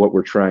of what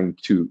we're trying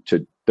to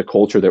the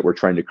culture that we're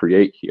trying to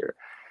create here.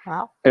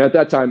 Wow. And at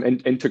that time,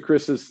 and to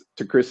Chris's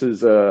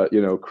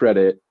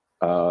credit,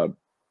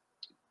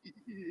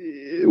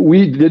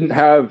 we didn't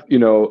have,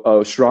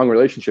 a strong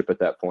relationship at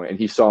that point. And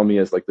he saw me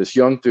as like this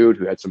young dude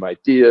who had some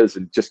ideas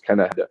and just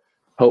kind of had to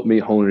help me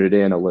hone it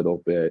in a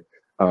little bit.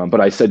 But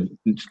I said,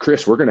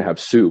 Chris, we're going to have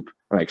soup.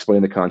 And I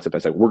explained the concept. I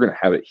said, we're going to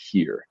have it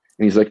here.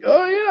 And he's like,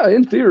 oh yeah,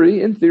 in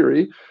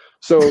theory.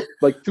 So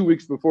like 2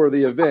 weeks before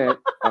the event,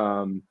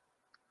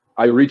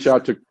 I reach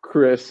out to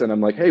Chris and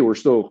I'm like, hey, we're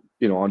still,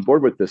 on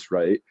board with this,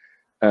 right?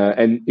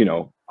 And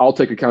I'll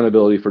take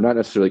accountability for not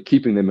necessarily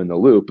keeping them in the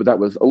loop, but that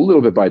was a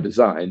little bit by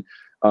design.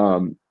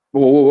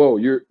 Whoa,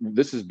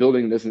 this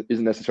building isn't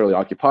necessarily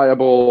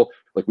occupiable.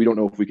 Like, we don't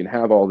know if we can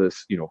have all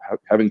this,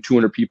 having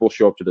 200 people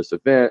show up to this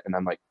event. And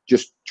I'm like,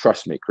 just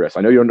trust me, Chris.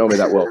 I know you don't know me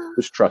that well.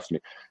 Just trust me.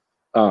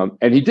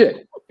 And he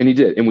did,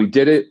 and we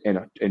did it. And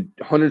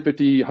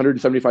 150,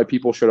 175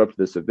 people showed up to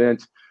this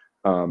event.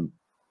 And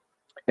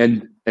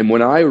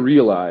when I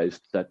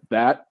realized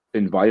that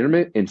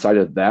environment inside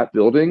of that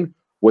building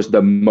was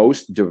the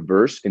most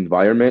diverse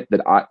environment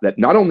that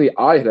not only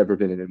I had ever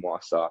been in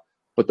Wausau,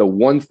 but the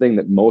one thing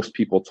that most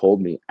people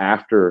told me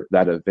after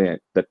that event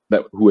that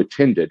who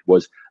attended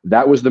was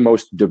that was the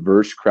most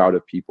diverse crowd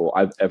of people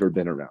I've ever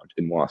been around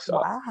in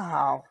Wausau.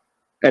 Wow.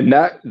 And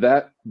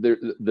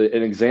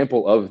an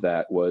example of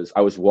that was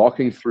I was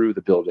walking through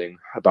the building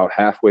about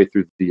halfway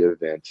through the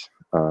event.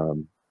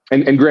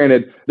 And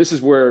granted, this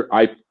is where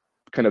I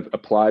kind of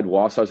applied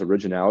Wausau's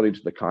originality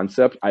to the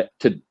concept. At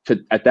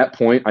that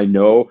point, I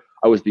know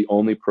I was the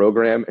only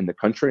program in the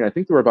country. And I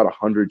think there were about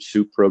 100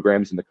 soup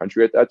programs in the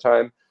country at that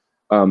time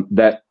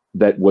that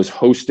was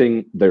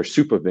hosting their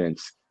soup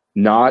events,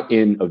 not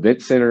in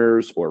event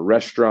centers or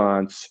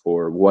restaurants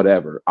or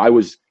whatever. I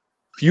was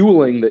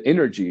fueling the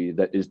energy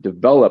that is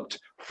developed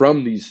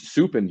from these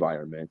soup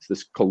environments,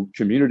 this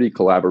community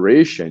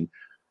collaboration,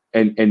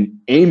 and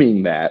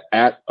aiming that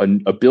at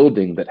a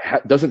building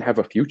that doesn't have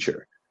a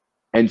future,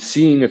 and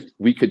seeing if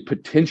we could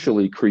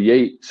potentially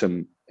create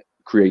some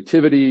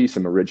creativity,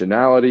 some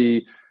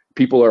originality.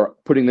 People are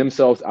putting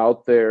themselves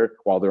out there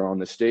while they're on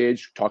the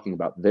stage, talking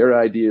about their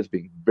ideas,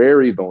 being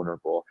very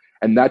vulnerable.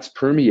 And that's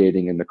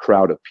permeating in the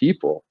crowd of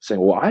people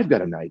saying, well, I've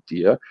got an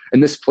idea.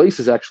 And this place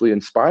is actually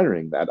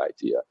inspiring that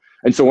idea.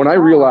 And so when I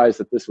realized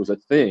that this was a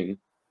thing,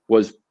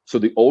 so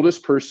the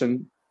oldest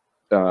person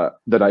that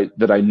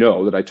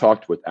I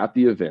talked with at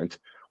the event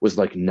was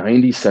like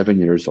 97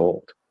 years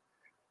old.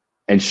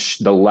 And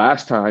the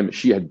last time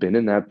she had been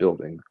in that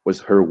building was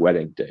her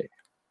wedding day.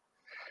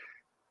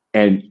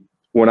 And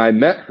when I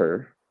met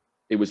her,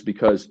 it was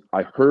because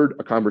I overheard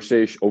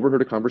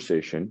a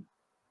conversation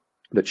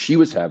that she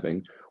was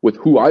having with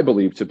who I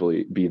believe to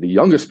be the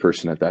youngest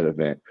person at that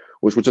event,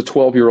 which was a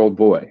 12-year-old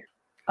boy.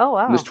 Oh,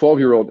 wow. And this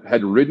 12-year-old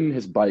had ridden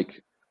his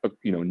bike,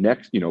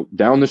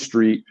 down the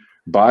street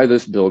by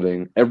this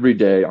building every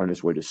day on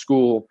his way to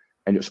school,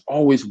 and just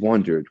always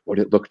wondered what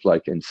it looked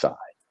like inside.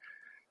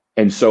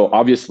 And so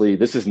obviously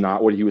this is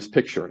not what he was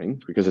picturing,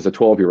 because as a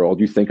 12-year-old,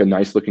 you think a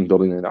nice looking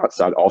building on the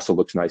outside also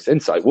looks nice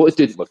inside. Well, it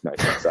didn't look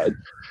nice inside.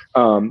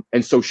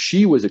 And so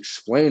she was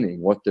explaining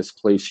what this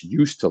place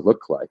used to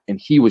look like, and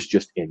he was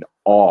just in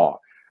awe.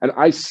 And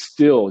I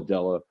still,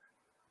 Della,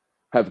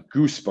 have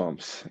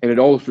goosebumps, and it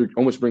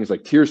almost brings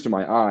like tears to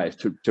my eyes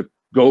to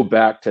go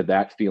back to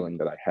that feeling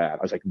that I had.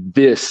 I was like,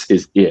 this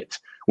is it.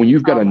 When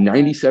you've got a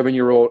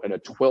 97-year-old and a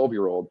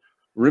 12-year-old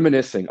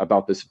reminiscing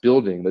about this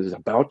building that is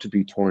about to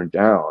be torn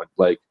down,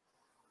 like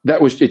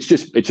it's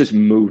just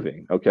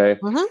moving. Okay.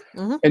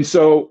 And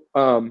so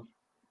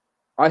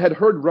I had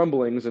heard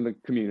rumblings in the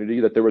community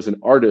that there was an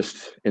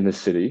artist in the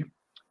city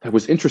that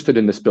was interested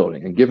in this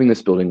building and giving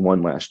this building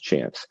one last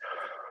chance.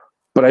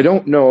 But I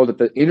don't know that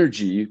the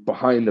energy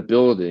behind the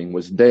building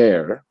was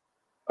there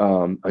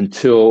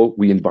until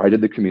we invited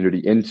the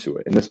community into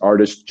it. And this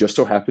artist just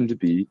so happened to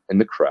be in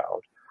the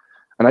crowd.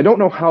 And I don't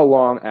know how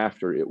long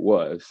after it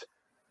was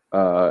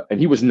And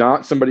he was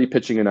not somebody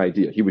pitching an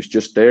idea. He was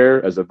just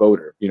there as a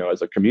voter,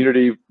 as a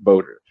community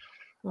voter.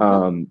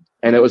 And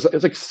it was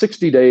like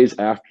 60 days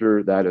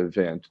after that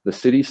event, the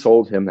city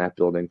sold him that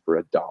building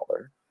for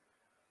 $1.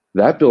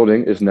 That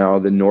building is now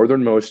the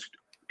northernmost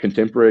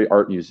contemporary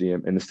art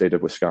museum in the state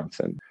of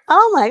Wisconsin.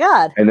 Oh my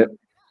God.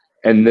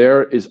 And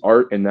there is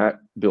art in that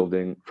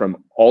building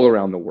from all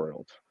around the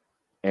world.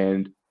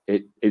 And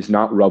it is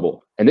not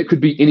rubble. And it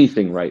could be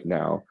anything right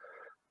now,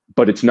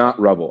 but it's not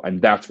rubble.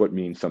 And that's what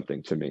means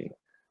something to me.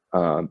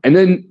 And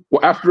then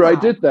after I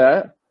did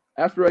that,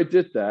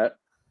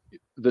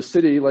 the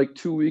city, like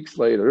 2 weeks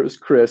later, is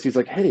Chris. He's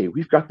like, hey,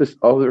 we've got this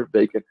other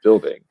vacant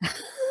building.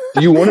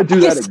 Do you want to do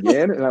that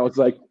again? And I was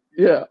like,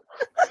 yeah.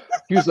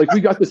 He was like, we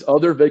got this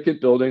other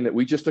vacant building that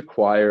we just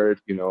acquired.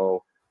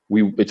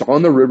 It's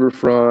on the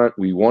riverfront.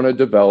 We want to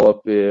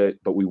develop it,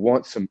 but we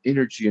want some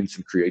energy and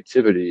some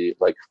creativity,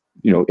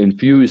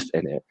 infused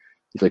in it.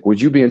 He's like,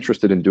 would you be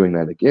interested in doing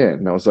that again?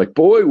 And I was like,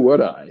 boy,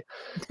 would I.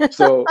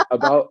 So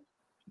about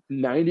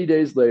 90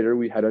 days later,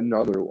 we had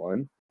another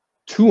one.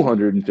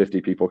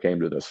 250 people came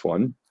to this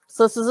one.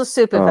 So this is a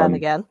soup event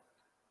again.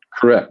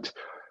 Correct.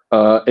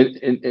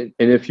 And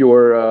if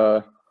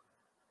you're,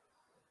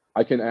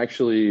 I can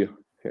actually,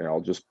 here,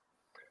 I'll just,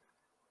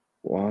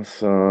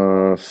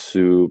 Wassa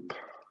Soup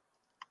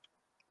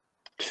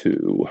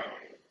 2.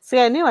 See,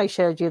 I knew I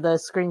showed you the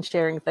screen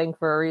sharing thing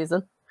for a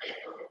reason.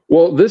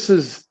 Well, this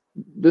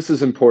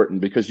is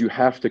important because you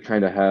have to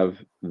kind of have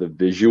the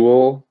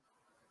visual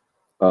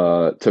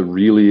to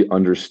really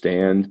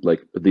understand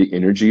like the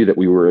energy that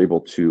we were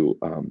able to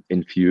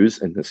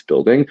infuse in this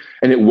building.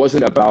 And it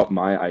wasn't about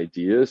my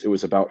ideas. It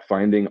was about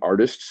finding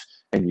artists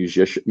and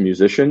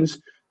musicians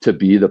to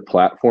be the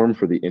platform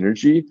for the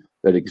energy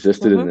that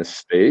existed in this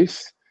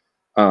space.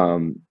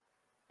 And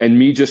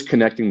me just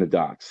connecting the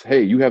dots.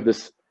 Hey, you have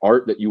this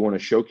art that you want to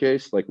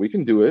showcase, like we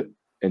can do it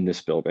in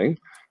this building.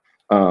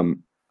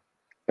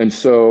 And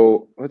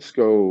so let's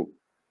go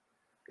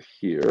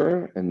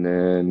here, and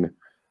then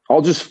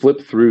I'll just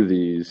flip through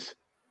these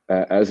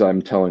as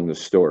I'm telling the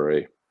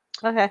story.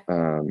 Okay.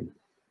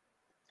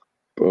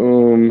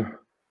 Boom.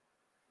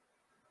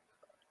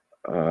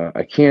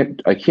 I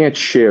can't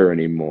share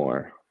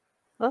anymore.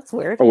 That's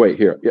weird. Oh wait,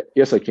 here.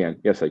 Yes, I can.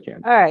 Yes, I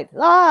can. All right.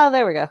 Oh,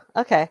 there we go.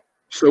 Okay.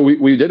 So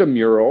we did a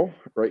mural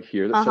right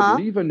here that said,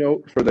 leave a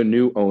note for the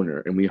new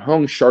owner. And we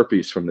hung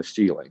Sharpies from the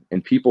ceiling,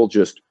 and people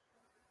just,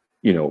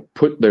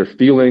 put their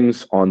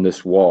feelings on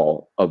this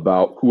wall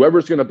about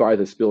whoever's going to buy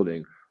this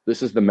building.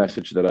 This is the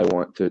message that I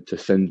want to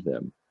send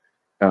them.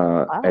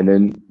 And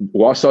then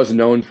Wausau is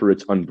known for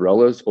its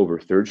umbrellas over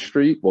 3rd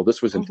Street. Well,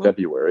 this was in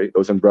February.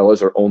 Those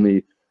umbrellas are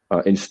only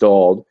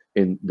installed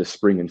in the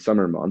spring and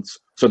summer months.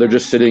 So they're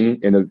just sitting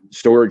in a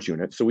storage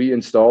unit. So we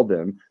installed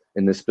them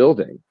in this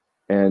building.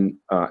 And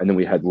then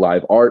we had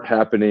live art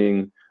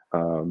happening.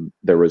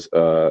 There was,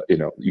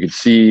 you can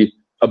see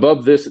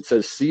above this, it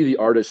says, see the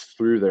artist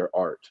through their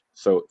art.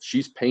 So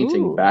she's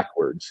painting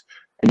backwards,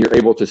 and you're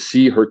able to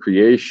see her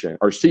creation,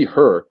 or see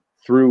her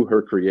through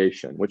her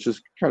creation, which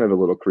is kind of a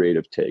little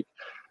creative take.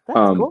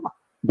 That's cool.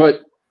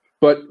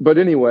 But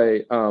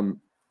anyway,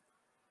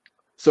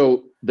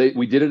 so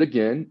we did it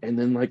again, and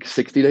then like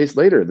 60 days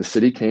later, the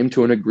city came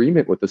to an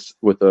agreement with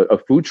a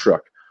food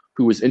truck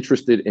who was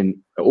interested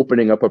in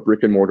opening up a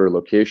brick and mortar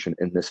location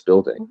in this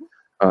building.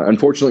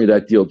 Unfortunately,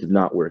 that deal did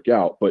not work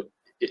out, but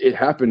it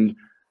happened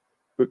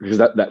because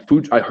that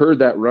food, I heard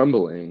that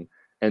rumbling,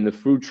 and the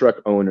food truck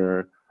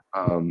owner,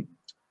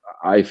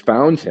 I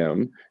found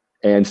him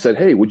and said,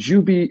 hey, would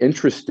you be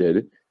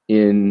interested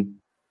in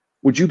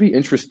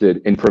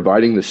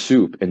providing the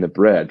soup and the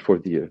bread for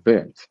the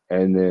event?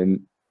 And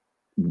then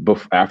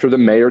after the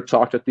mayor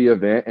talked at the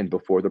event and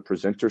before the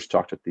presenters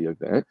talked at the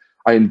event,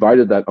 I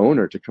invited that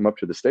owner to come up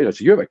to the stage. I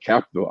said, you have a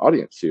captive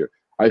audience here.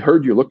 I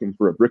heard you're looking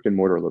for a brick and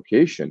mortar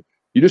location.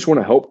 You just want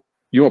to help.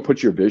 You want to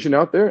put your vision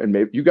out there, and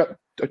maybe you got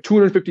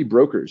 250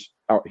 brokers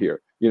out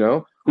here,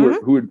 who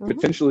would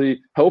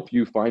potentially help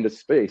you find a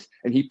space.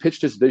 And he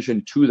pitched his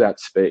vision to that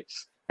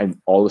space. And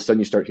all of a sudden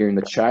you start hearing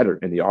the chatter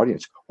in the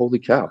audience. Holy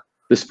cow,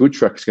 this food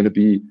truck is going to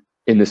be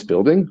in this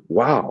building.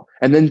 Wow.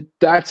 And then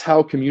that's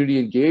how community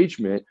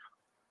engagement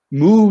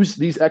moves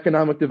these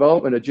economic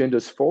development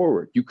agendas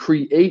forward. You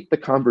create the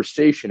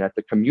conversation at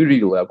the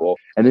community level,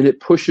 and then it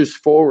pushes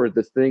forward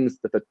the things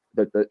that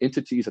the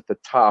entities at the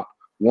top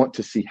want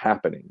to see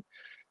happening.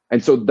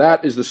 And so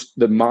that is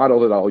the model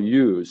that I'll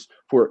use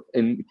for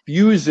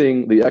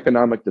infusing the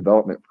economic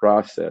development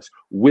process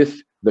with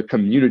the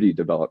community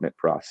development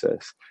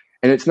process.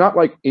 And it's not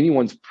like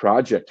anyone's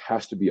project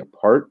has to be a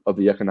part of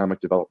the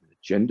economic development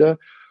agenda,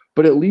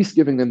 but at least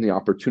giving them the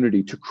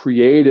opportunity to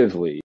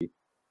creatively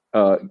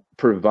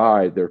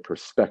provide their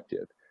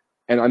perspective.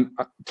 And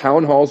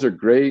town halls are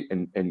great,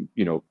 and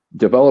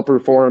developer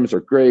forums are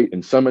great,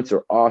 and summits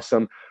are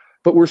awesome,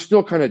 but we're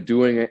still kind of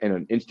doing it in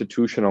an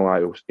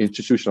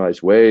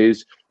institutionalized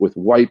ways with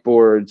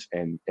whiteboards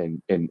and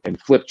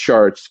flip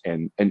charts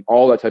and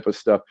all that type of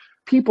stuff.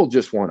 People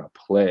just want to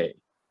play.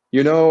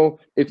 You know,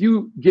 if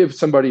you give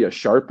somebody a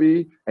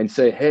Sharpie and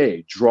say,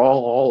 hey, draw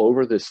all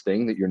over this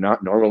thing that you're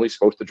not normally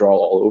supposed to draw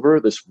all over,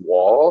 this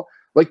wall,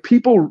 like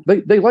people,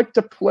 they like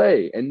to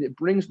play, and it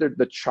brings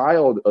the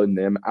child in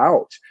them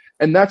out.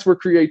 And that's where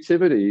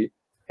creativity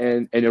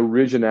and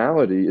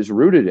originality is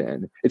rooted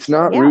in. It's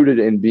not rooted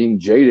in being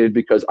jaded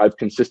because I've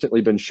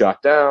consistently been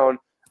shot down,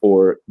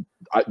 or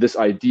this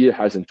idea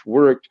hasn't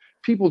worked.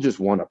 People just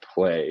want to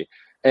play.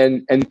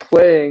 And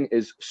playing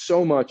is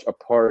so much a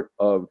part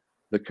of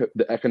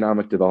the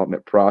economic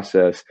development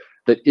process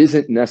that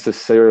isn't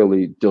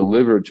necessarily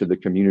delivered to the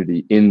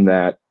community in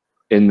that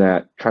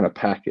kind of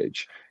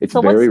package. It's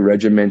very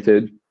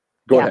regimented.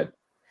 Go ahead.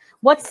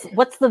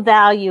 What's the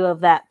value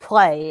of that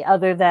play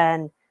other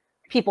than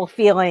people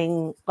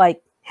feeling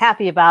like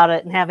happy about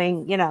it and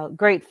having, you know,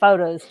 great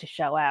photos to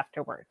show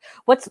afterward?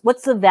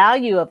 What's the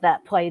value of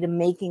that play to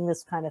making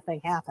this kind of thing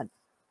happen?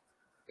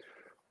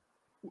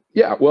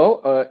 Yeah,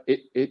 well,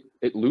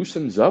 it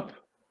loosens up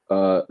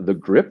the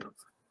grip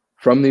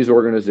from these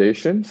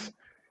organizations.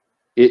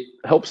 It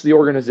helps the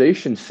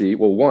organization see,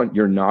 well, one,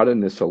 you're not in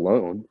this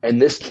alone,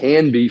 and this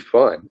can be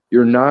fun.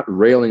 You're not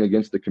railing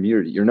against the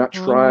community. You're not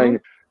trying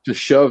to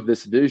shove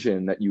this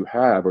vision that you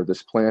have or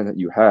this plan that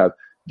you have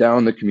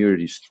down the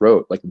community's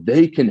throat. Like,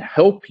 they can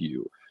help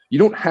you. You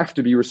don't have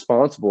to be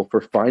responsible for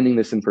finding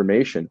this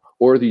information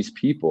or these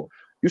people.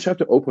 You just have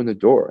to open the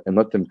door and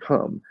let them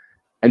come.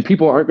 And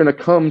people aren't going to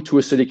come to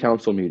a city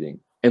council meeting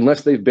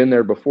unless they've been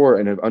there before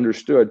and have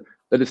understood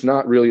that it's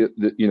not really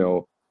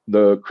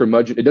the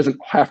curmudgeon. It doesn't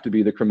have to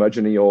be the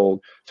curmudgeon-y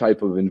old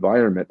type of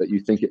environment that you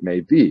think it may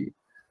be.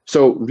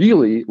 So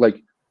really,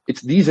 like,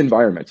 it's these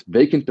environments,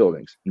 vacant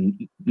buildings.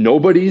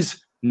 Nobody,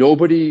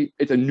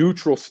 it's a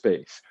neutral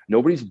space.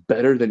 Nobody's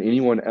better than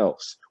anyone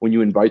else when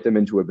you invite them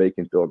into a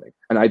vacant building.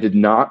 And I did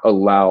not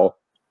allow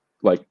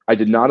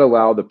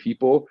the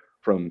people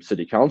from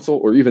city council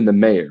or even the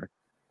mayor.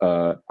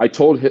 I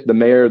told the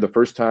mayor the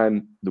first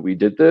time that we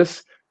did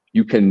this,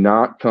 you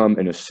cannot come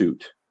in a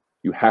suit.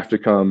 You have to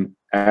come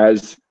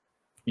as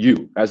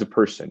you, as a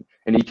person.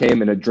 And he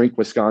came in a Drink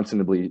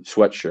Wisconsinably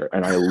sweatshirt,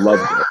 and I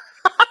loved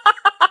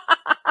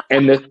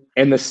it.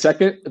 And the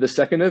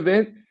second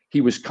event,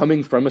 he was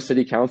coming from a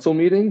city council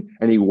meeting,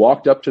 and he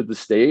walked up to the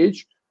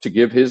stage to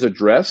give his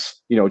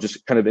address, you know,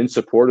 just kind of in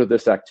support of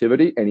this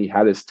activity, and he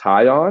had his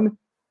tie on.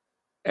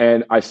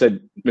 And I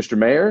said, Mr.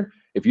 Mayor,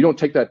 if you don't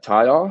take that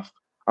tie off,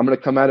 I'm going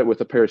to come at it with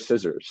a pair of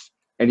scissors.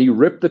 And he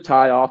ripped the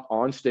tie off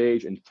on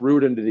stage and threw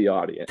it into the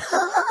audience.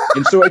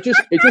 And so it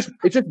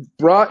just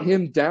brought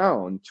him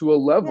down to a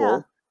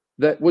level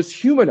that was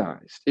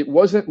humanized. It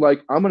wasn't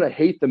like, I'm going to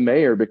hate the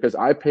mayor because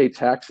I pay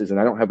taxes and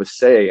I don't have a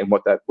say in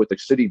what the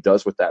city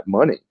does with that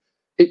money.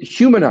 It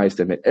humanized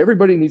him.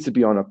 Everybody needs to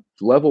be on a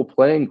level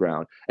playing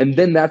ground. And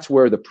then that's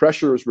where the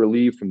pressure is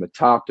relieved from the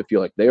top to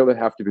feel like they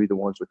have to be the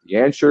ones with the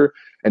answer.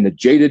 And the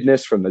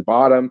jadedness from the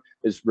bottom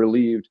is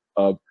relieved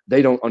of,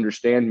 they don't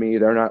understand me.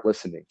 They're not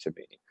listening to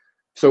me.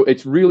 So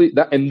it's really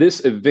that. And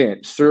this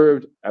event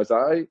served, as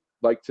I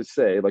like to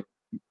say, like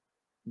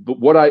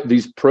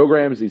these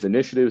programs, these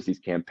initiatives, these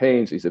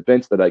campaigns, these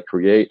events that I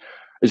create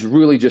is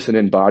really just an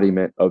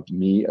embodiment of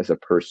me as a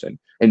person,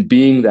 and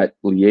being that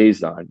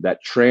liaison,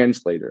 that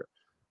translator,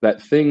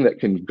 that thing that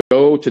can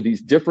go to these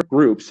different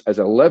groups as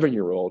an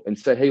 11-year-old and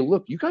say, hey,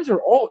 look, you guys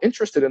are all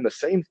interested in the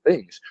same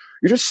things.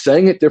 You're just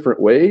saying it different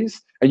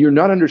ways, and you're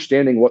not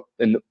understanding what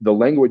in the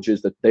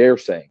languages that they're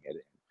saying it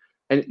in.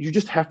 And you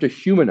just have to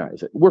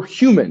humanize it. We're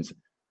humans.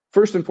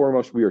 First and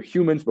foremost, we are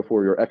humans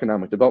before you're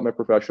economic development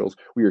professionals.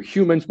 We are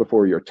humans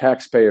before you're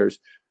taxpayers.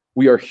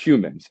 We are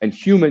humans, and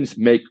humans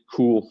make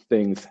cool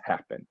things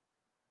happen.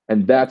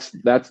 And that's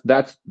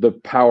the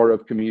power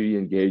of community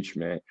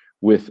engagement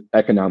with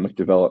economic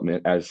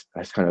development as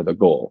kind of the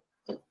goal.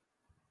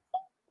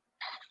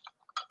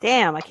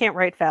 Damn, I can't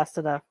write fast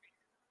enough.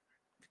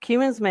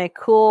 Humans make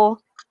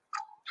cool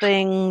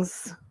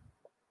things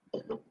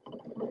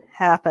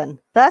happen.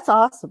 That's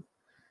awesome.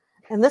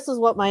 And this is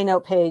what my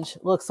note page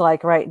looks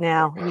like right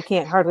now. You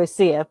can't hardly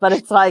see it, but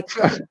it's like,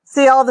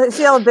 see all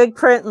the big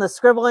print and the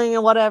scribbling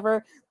and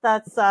whatever.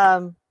 That's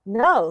awesome.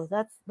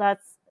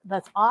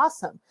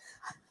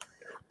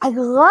 I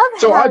love.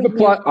 So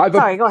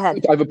go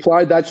ahead. I've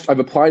applied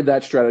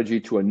that strategy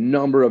to a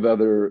number of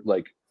other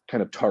like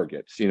kind of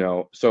targets, you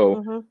know.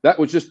 So that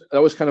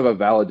was kind of a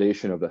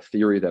validation of the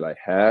theory that I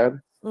had,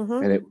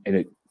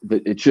 and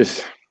it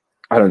just,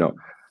 I don't know.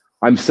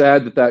 I'm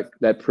sad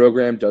that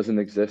program doesn't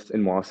exist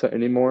in Wausau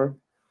anymore,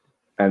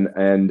 and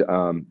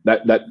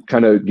that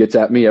kind of gets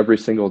at me every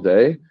single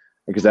day,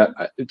 because that,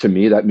 to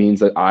me, that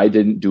means that I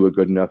didn't do a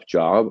good enough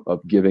job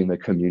of giving the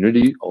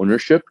community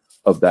ownership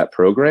of that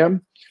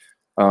program.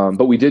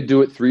 But we did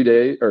do it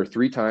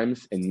 3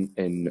 times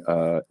in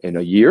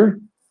a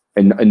year,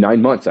 in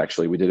 9 months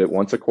actually. We did it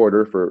once a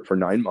quarter for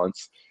 9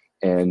 months,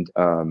 and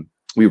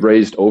we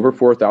raised over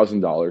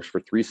 $4,000 for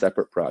 3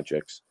 separate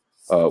projects.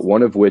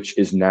 One of which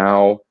is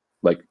now,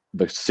 like,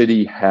 the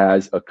city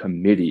has a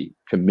committee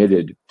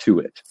committed to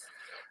it.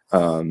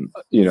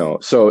 You know,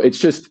 so it's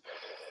just,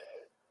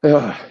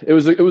 It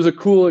was a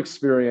cool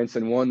experience,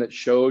 and one that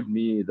showed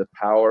me the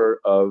power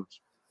of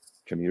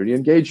community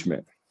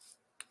engagement.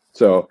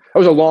 So that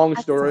was a long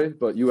story,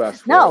 but you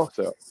asked for it.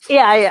 So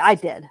yeah, I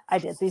did.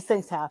 These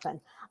things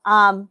happen.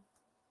 I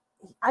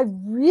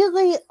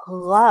really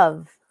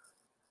love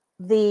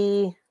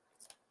the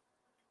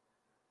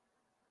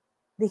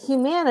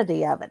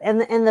humanity of it,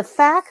 and the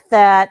fact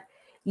that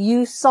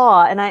you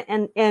saw, and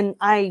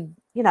I,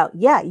 you know,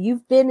 yeah,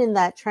 you've been in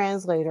that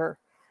translator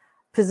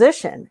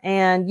position,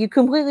 and you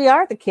completely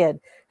are the kid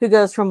who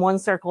goes from one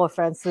circle of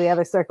friends to the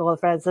other circle of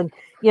friends, and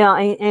you know,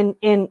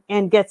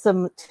 and gets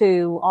them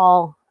to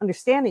all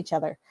understand each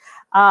other.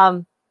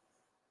 But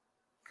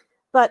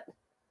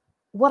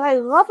what I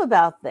love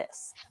about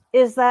this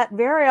is that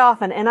very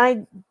often, and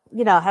I,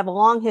 you know, have a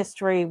long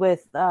history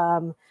with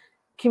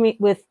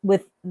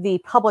with the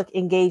public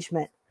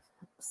engagement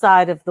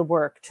side of the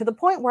work, to the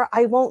point where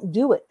I won't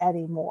do it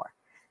anymore.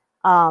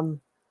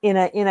 In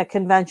a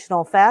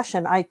conventional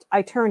fashion,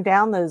 I turn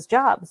down those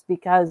jobs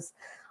because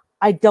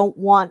I don't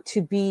want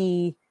to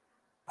be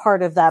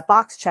part of that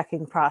box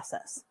checking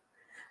process.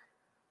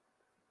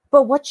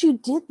 But what you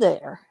did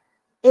there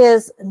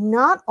is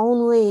not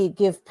only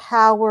give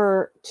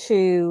power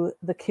to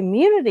the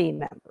community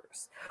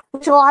members,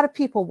 which a lot of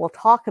people will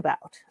talk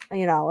about,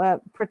 you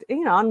know,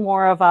 on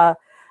more of a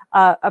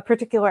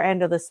particular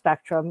end of the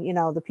spectrum. You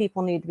know, the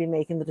people need to be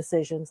making the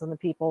decisions, and the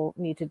people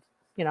need to,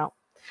 you know,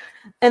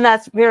 and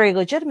that's very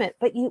legitimate.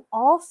 But you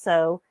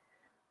also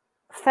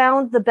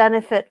found the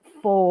benefit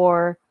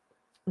for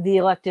the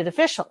elected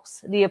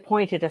officials, the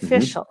appointed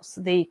officials,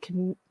 the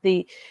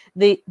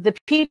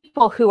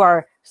people who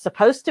are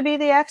supposed to be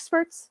the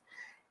experts,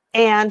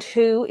 and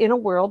who, in a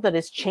world that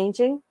is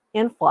changing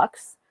in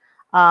flux,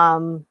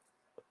 you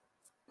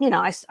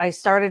know, I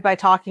started by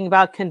talking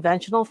about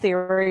conventional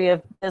theory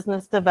of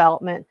business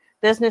development,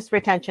 business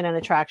retention and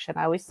attraction.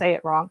 I always say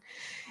it wrong.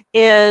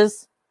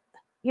 Is,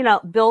 you know,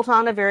 built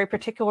on a very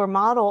particular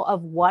model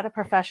of what a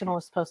professional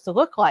is supposed to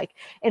look like.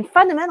 And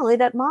fundamentally,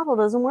 that model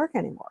doesn't work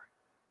anymore.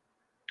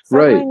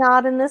 Certainly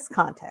not in this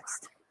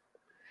context.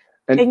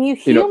 And you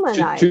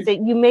humanized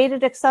it. You made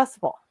it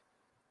accessible.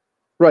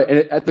 Right. And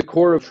at the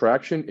core of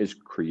attraction is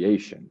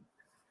creation.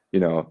 You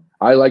know,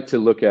 I like to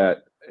look at,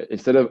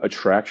 instead of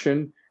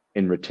attraction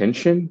and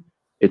retention,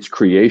 it's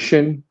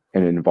creation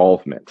and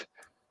involvement.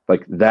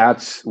 Like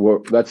that's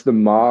the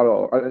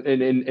model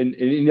in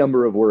any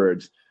number of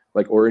words,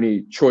 like, or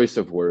any choice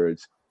of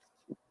words.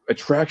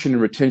 Attraction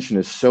and retention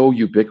is so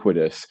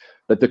ubiquitous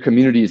that the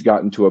community has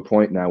gotten to a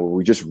point now where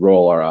we just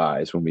roll our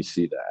eyes when we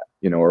see that,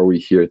 you know, or we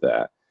hear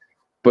that.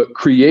 But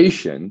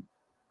creation,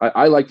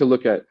 I like to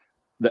look at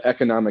the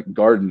economic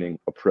gardening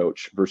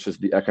approach versus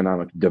the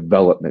economic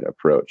development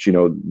approach. You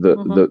know,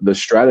 the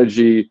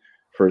strategy,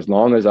 for as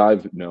long as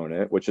I've known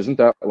it, which isn't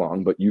that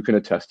long, but you can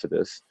attest to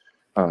this,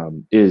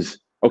 is,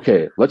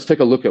 okay, let's take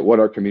a look at what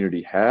our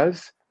community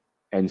has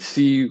and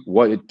see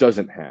what it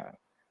doesn't have.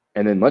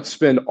 And then let's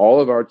spend all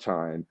of our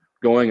time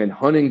going and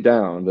hunting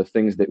down the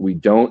things that we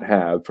don't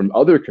have from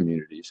other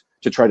communities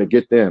to try to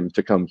get them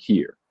to come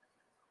here.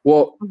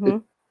 Well,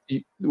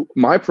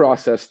 my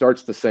process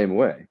starts the same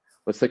way.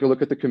 Let's take a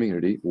look at the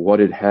community,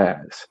 what it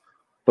has,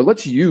 but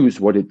let's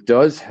use what it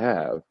does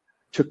have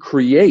to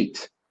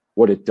create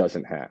what it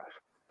doesn't have,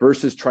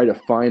 versus try to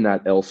find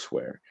that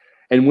elsewhere.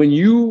 And when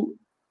you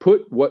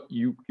put what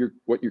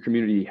your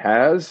community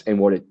has and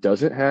what it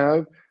doesn't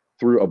have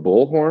through a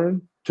bullhorn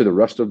to the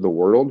rest of the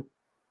world,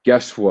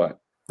 guess what?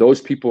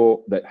 Those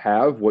people that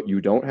have what you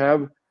don't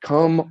have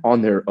come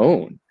on their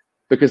own,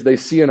 because they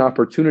see an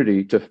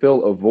opportunity to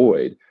fill a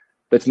void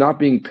that's not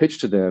being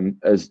pitched to them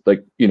as,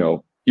 like, you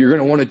know, you're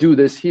going to want to do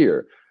this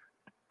here.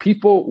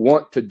 People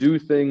want to do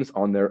things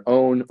on their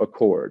own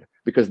accord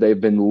because they've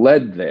been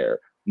led there,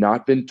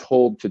 not been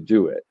told to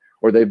do it,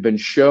 or they've been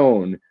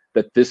shown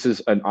that this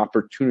is an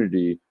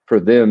opportunity for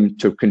them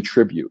to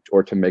contribute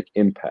or to make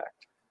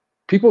impact.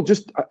 People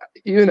just,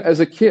 even as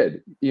a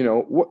kid, you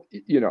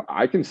know,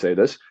 I can say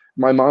this.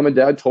 My mom and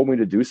dad told me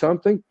to do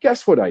something.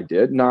 Guess what I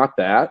did? Not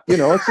that. You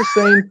know, it's the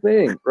same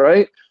thing,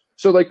 right?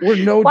 So, like, we're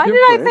no different. Why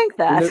did I think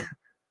that?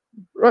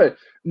 Right.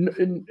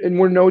 And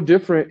we're no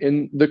different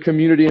in the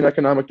community and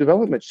economic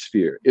development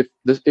sphere. If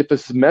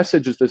this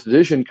message, this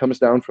vision comes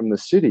down from the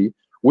city,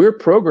 we're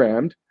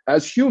programmed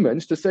as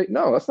humans to say,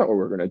 no, that's not what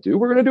we're going to do.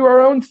 We're going to do our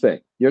own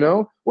thing. You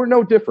know, we're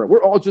no different.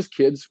 We're all just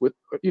kids with,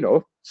 you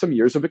know, some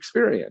years of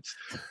experience.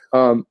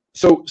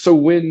 So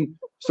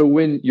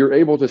when you're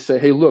able to say,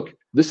 hey, look,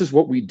 this is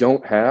what we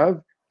don't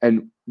have,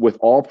 and with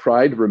all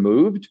pride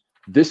removed,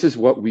 this is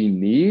what we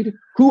need.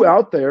 Who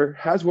out there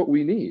has what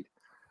we need?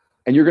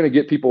 And you're going to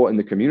get people in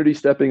the community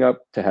stepping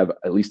up to have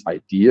at least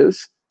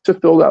ideas to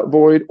fill that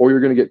void, or you're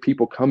going to get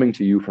people coming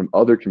to you from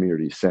other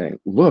communities saying,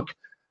 look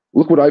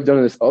what I've done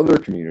in this other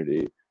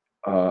community.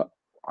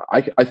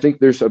 I think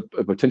there's a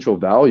potential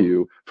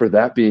value for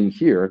that being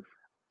here,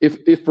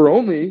 if for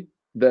only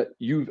that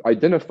you've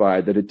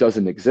identified that it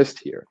doesn't exist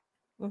here.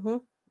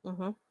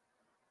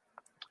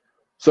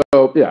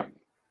 So yeah,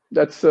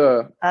 that's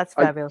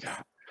fabulous.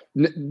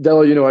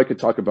 Della, I could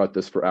talk about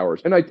this for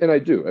hours, and I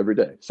do every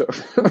day. So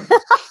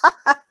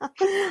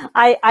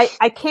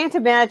I can't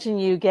imagine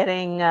you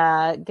getting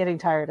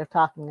tired of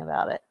talking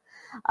about it.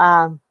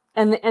 And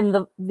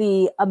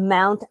the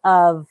amount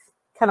of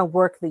kind of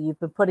work that you've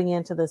been putting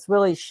into this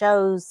really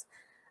shows,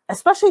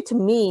 especially to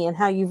me, and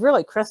how you've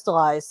really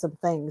crystallized some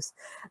things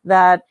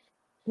that,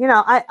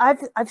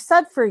 I've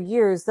said for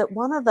years that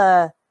one of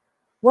the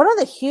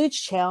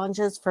huge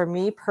challenges for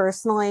me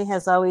personally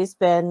has always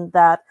been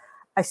that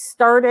I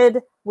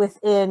started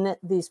within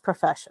these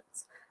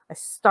professions. I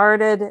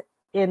started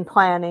in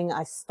planning.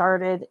 I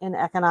started in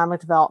economic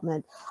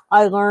development.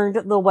 I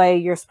learned the way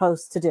you're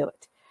supposed to do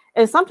it.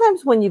 And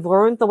sometimes when you've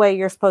learned the way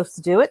you're supposed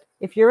to do it,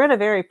 if you're in a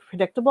very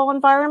predictable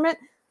environment,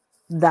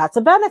 that's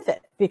a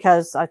benefit,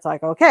 because it's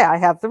like, okay, I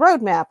have the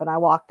roadmap and I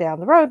walk down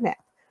the roadmap.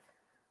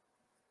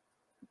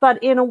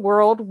 But in a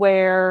world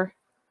where,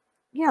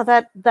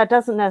 that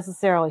doesn't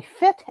necessarily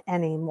fit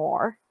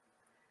anymore,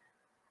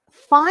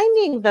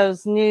 finding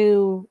those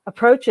new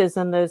approaches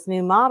and those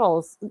new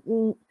models,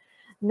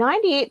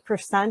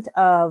 98%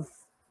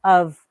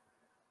 of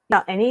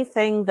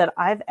anything that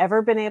I've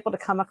ever been able to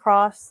come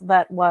across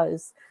that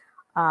was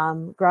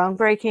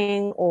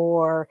groundbreaking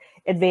or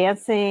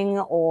advancing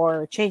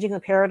or changing the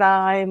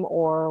paradigm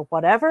or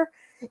whatever,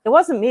 it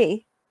wasn't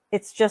me.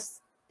 It's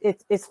just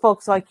it's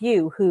folks like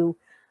you who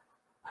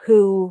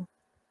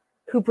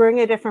bring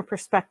a different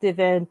perspective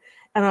in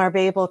and are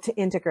able to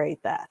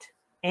integrate that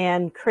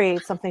and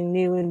create something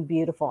new and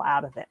beautiful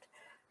out of it.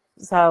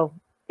 So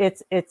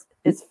it's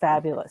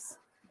fabulous.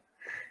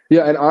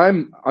 Yeah, and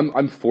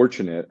I'm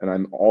fortunate, and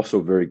I'm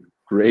also very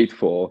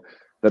grateful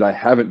that I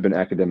haven't been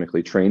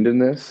academically trained in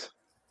this,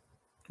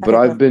 but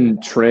I've been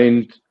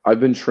trained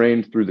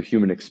through the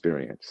human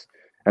experience.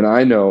 And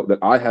I know that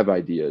I have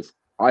ideas,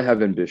 I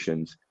have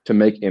ambitions to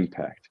make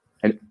impact,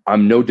 and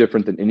I'm no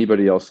different than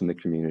anybody else in the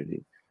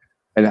community.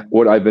 And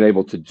what I've been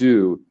able to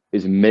do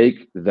is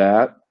make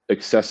that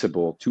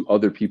accessible to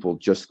other people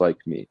just like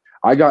me.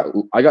 I got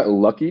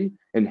lucky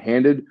and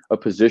handed a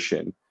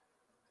position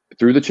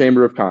through the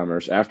Chamber of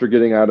Commerce after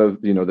getting out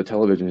of the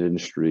television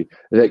industry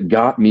that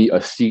got me a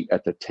seat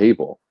at the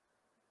table.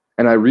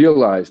 And I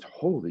realized,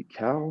 holy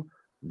cow,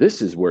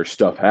 this is where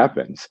stuff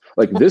happens.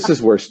 Like, this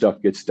is where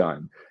stuff gets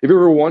done. If you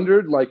ever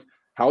wondered,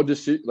 how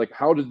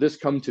did this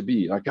come to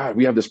be? Like, God,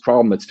 we have this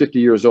problem that's 50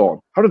 years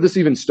old. How did this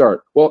even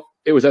start? Well,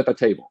 it was at the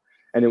table.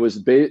 And it was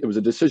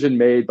a decision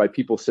made by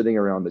people sitting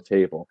around the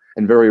table.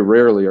 And very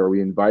rarely are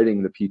we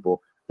inviting the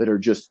people that are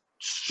just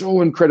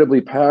so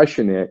incredibly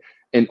passionate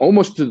and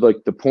almost to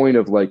the point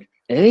of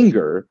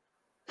anger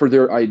for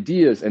their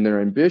ideas and their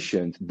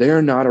ambitions.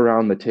 They're not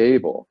around the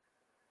table.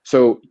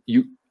 So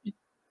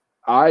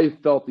I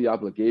felt the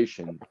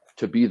obligation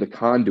to be the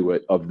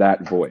conduit of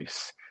that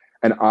voice.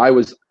 And I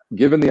was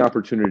given the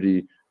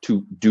opportunity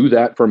to do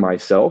that for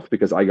myself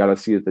because I got a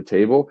seat at the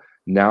table.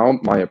 Now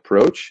my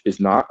approach is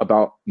not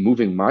about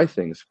moving my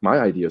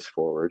ideas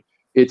forward.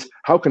 It's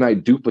how can I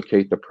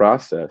duplicate the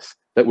process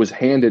that was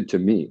handed to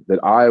me, that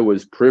I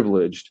was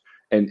privileged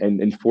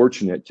and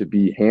fortunate to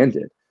be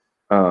handed.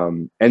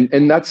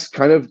 And that's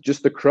kind of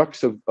just the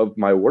crux of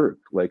my work.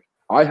 Like,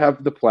 I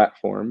have the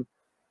platform.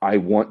 I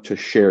want to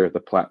share the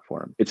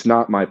platform. It's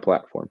not my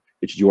platform.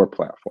 It's your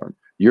platform.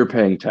 You're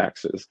paying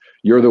taxes.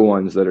 You're the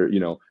ones that are,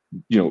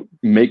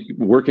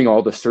 working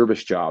all the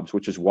service jobs,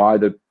 which is why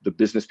the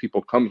business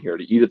people come here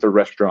to eat at the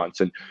restaurants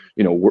and,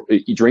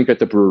 drink at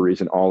the breweries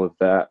and all of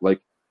that.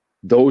 Like,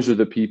 those are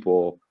the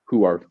people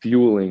who are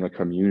fueling a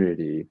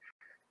community.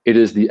 It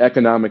is the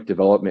economic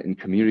development and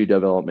community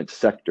development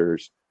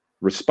sector's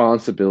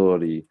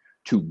responsibility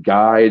to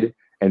guide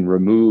and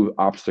remove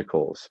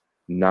obstacles,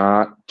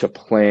 not to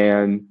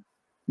plan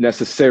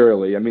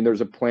necessarily. I mean, there's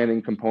a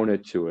planning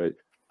component to it,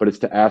 but it's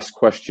to ask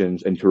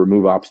questions and to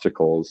remove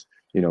obstacles,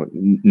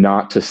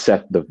 not to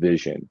set the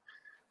vision.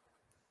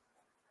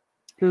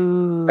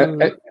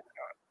 And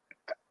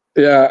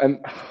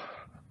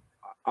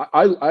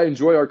I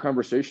enjoy our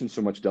conversation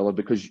so much, Della,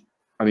 because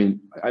I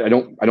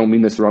don't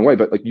mean this the wrong way,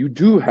 but you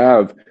do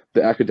have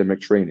the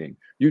academic training.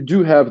 You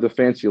do have the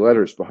fancy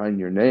letters behind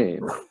your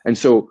name. And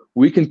so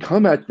we can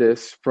come at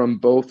this from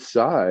both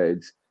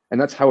sides,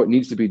 and that's how it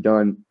needs to be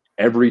done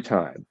every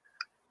time.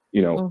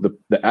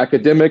 The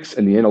academics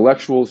and the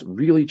intellectuals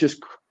really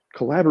just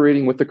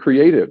collaborating with the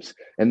creatives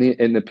and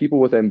the people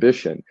with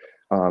ambition.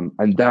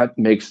 And that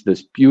makes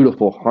this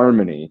beautiful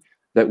harmony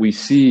that we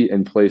see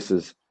in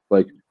places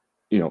like,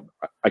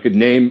 I could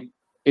name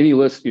any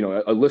list,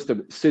 a list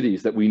of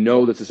cities that we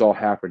know this is all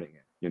happening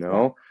in,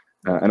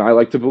 and I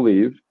like to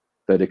believe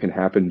that it can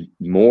happen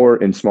more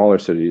in smaller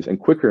cities and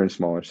quicker in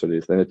smaller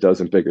cities than it does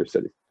in bigger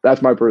cities.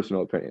 That's my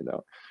personal opinion,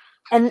 though.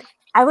 And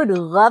I would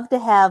love to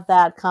have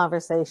that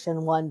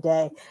conversation one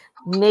day.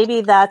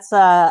 Maybe that's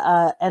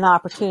an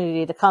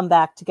opportunity to come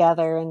back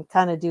together and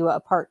kind of do a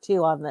part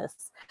 2 on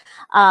this.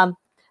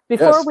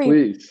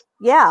 Please.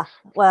 Yeah,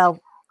 well,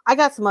 I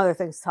got some other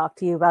things to talk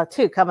to you about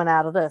too coming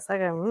out of this. I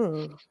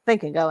got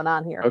thinking going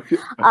on here. Okay.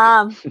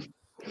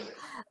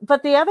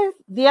 But the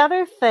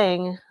other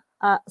thing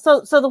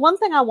So the one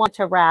thing I want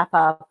to wrap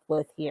up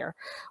with here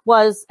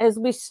was, as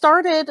we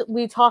started,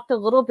 we talked a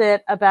little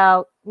bit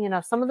about,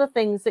 some of the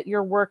things that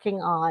you're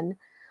working on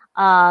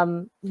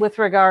with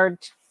regard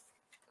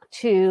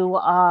to,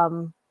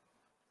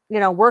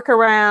 work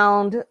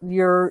around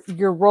your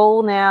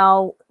role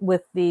now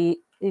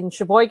in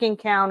Sheboygan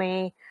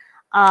County,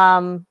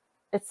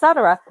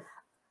 etc.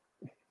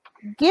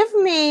 Give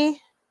the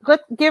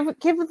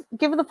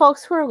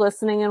folks who are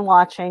listening and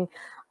watching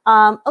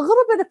a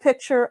little bit of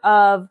picture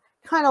of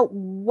kind of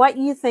what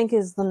you think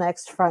is the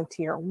next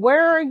frontier.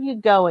 Where are you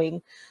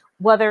going?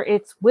 Whether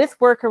it's with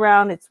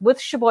Workaround, it's with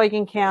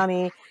Sheboygan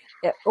County,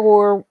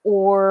 or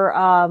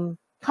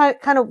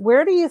kind of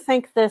where do you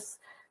think this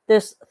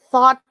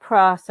thought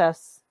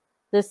process,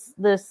 this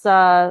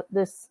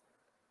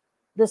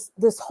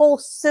whole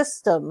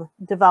system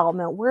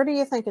development, where do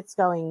you think it's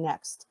going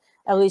next,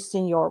 at least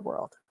in your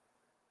world?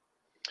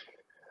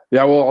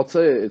 Yeah, well, I'll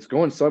tell you, it's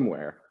going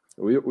somewhere.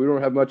 We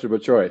don't have much of a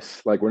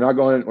choice. Like, we're not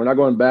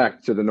going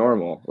back to the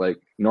normal.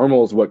 Like,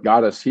 normal is what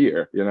got us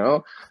here,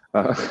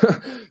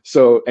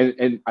 So,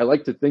 and I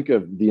like to think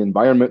of the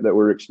environment that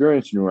we're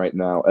experiencing right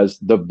now as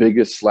the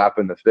biggest slap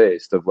in the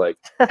face of like,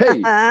 hey,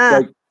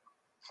 like,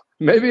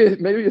 maybe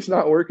it's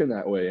not working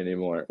that way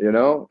anymore,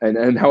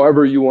 and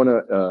however you want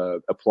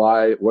to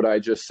apply what I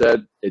just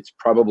said, it's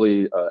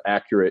probably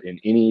accurate in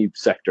any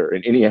sector,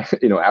 in any,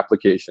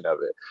 application of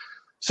it.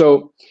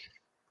 So,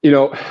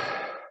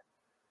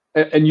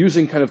 and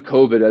using kind of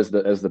COVID as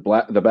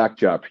the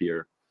backdrop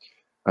here,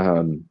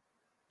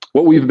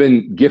 what we've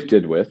been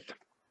gifted with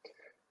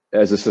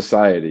as a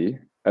society,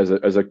 as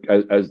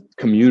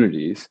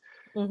communities,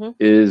 mm-hmm.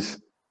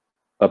 is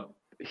a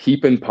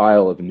heap and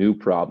pile of new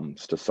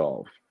problems to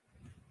solve.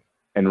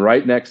 And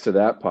right next to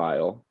that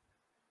pile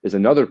is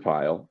another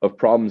pile of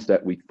problems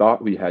that we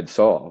thought we had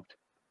solved,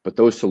 but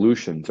those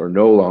solutions are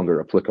no longer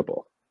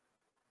applicable.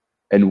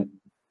 And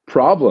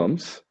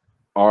problems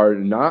are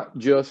not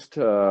just,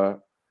 and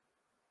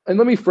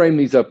let me frame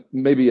these up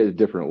maybe a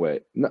different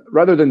way.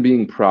 Rather than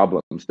being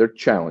problems, they're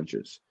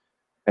challenges.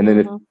 And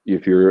then mm-hmm.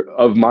 if you're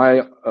of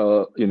my,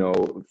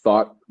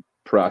 thought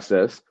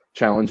process,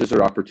 challenges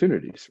are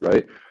opportunities,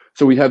 right?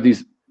 So we have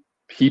these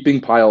heaping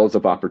piles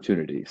of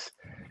opportunities.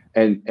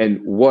 And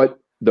what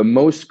the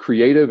most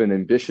creative and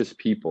ambitious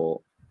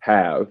people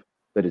have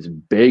that is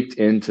baked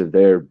into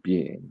their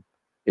being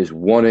is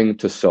wanting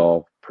to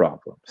solve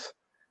problems.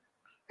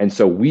 And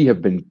so we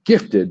have been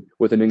gifted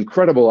with an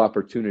incredible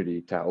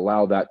opportunity to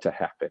allow that to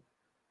happen.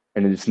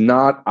 And it's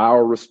not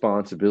our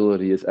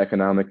responsibility as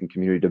economic and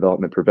community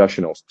development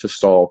professionals to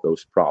solve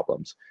those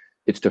problems.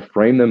 It's to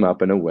frame them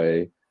up in a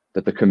way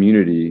that the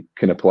community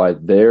can apply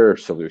their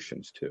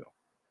solutions to.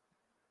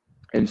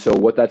 And so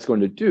what that's going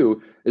to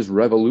do is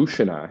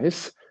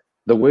revolutionize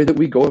the way that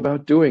we go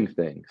about doing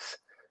things,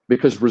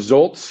 because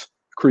results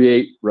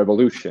create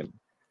revolution.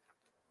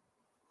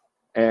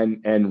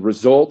 And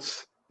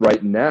results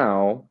right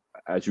now,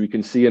 as we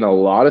can see in a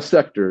lot of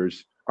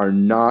sectors, are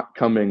not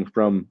coming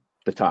from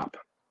the top.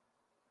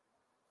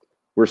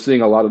 We're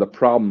seeing a lot of the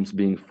problems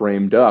being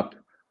framed up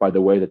by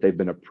the way that they've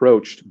been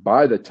approached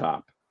by the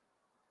top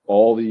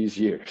all these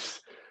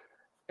years.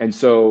 And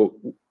so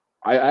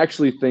I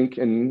actually think,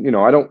 and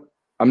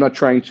I'm not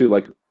trying to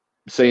like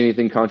say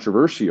anything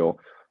controversial,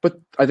 but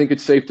I think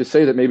it's safe to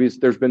say that maybe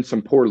there's been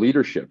some poor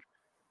leadership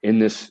in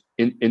this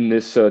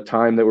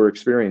time that we're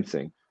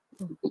experiencing.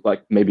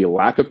 Like maybe a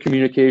lack of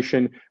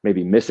communication,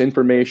 maybe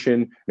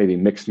misinformation, maybe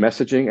mixed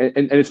messaging.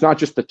 And it's not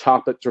just the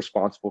top that's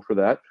responsible for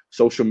that.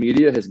 Social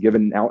media has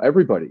given now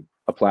everybody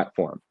a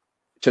platform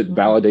to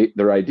validate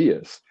their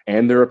ideas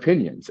and their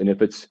opinions. And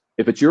if it's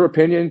your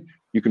opinion,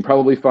 you can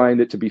probably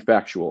find it to be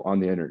factual on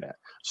the internet.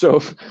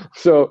 So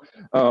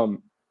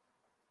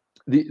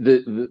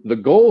the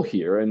goal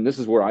here, and this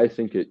is where I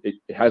think it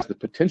has the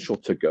potential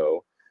to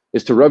go,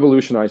 is to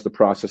revolutionize the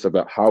process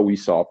about how we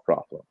solve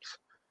problems.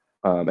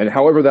 And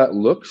however that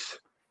looks,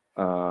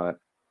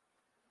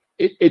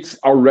 it's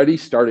already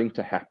starting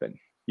to happen,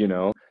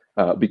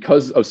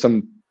 because of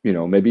some,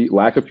 maybe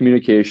lack of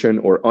communication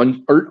or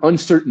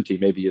uncertainty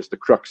maybe is the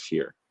crux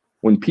here.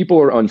 When people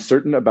are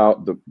uncertain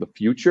about the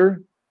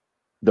future,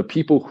 the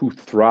people who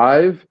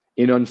thrive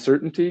in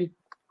uncertainty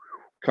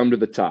come to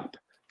the top.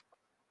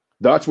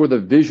 That's where the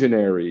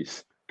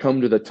visionaries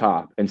come to the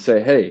top and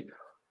say, hey,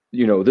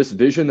 this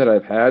vision that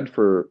I've had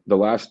for the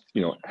last,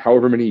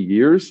 however many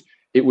years,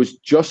 it was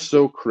just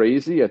so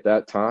crazy at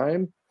that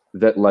time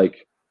that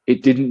like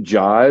it didn't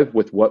jive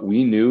with what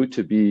we knew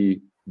to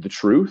be the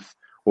truth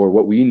or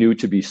what we knew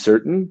to be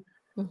certain.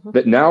 Mm-hmm.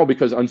 That now,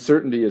 because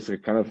uncertainty is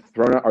kind of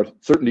thrown out, or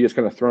certainty is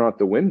kind of thrown out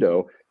the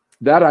window,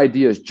 that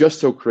idea is just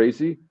so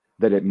crazy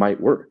that it might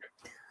work.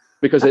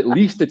 Because at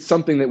least it's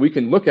something that we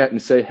can look at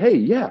and say, hey,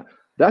 yeah,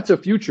 that's a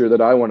future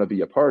that I want to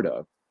be a part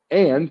of.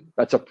 And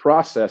that's a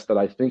process that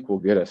I think will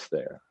get us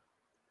there.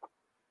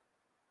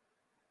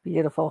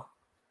 Beautiful.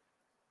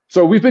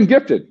 So we've been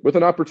gifted with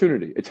an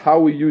opportunity. It's how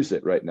we use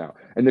it right now.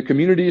 And the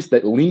communities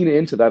that lean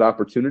into that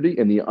opportunity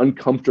and the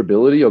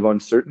uncomfortability of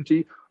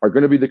uncertainty are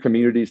going to be the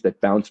communities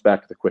that bounce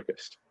back the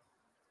quickest.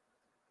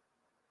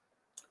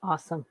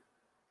 Awesome.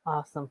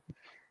 Awesome.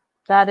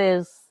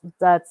 That's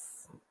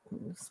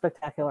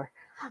spectacular.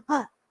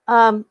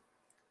 Um,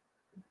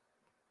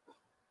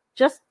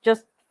 just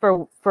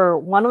for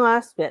one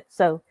last bit.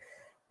 So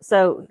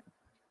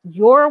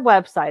your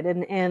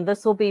website, and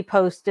this will be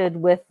posted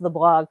with the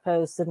blog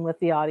posts and with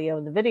the audio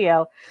and the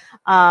video.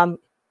 The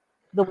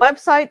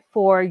website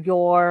for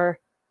your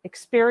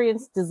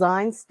Experience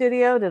Design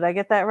Studio, did I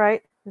get that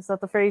right? Is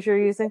that the phrase you're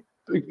using?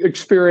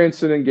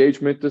 Experience and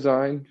engagement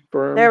design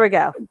firm. There we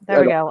go.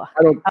 I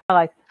don't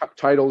like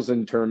titles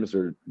and terms,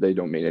 they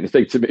don't mean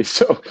anything to me.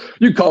 So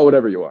you can call it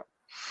whatever you want.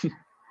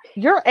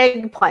 Your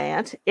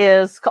eggplant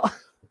is called.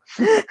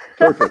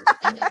 Perfect.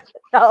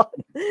 So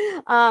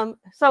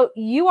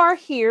you are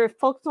here. If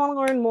folks want to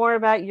learn more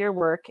about your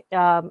work,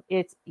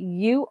 it's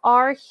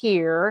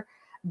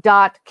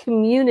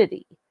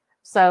youarehere.community.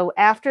 So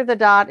after the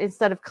dot,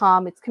 instead of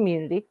com, it's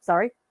community.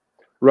 Sorry.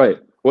 Right.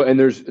 Well, and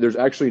there's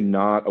actually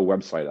not a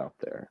website out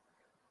there,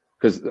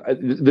 because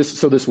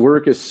this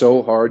work is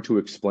so hard to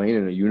explain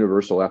in a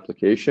universal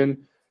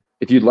application.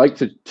 If you'd like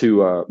to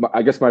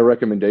I guess my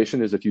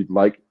recommendation is, if you'd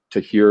like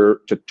to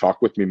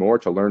talk with me more,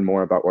 to learn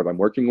more about what I'm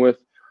working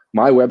with,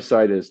 my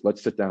website is,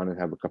 let's sit down and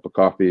have a cup of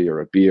coffee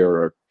or a beer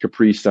or a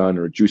Capri Sun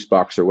or a juice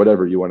box or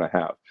whatever you want to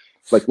have.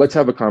 Like, let's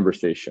have a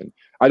conversation.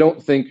 I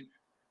don't think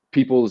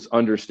people's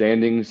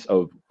understandings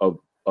of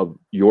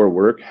your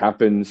work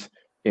happens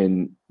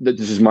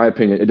this is my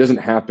opinion, it doesn't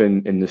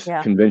happen in this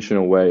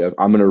conventional way of,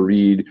 I'm going to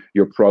read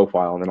your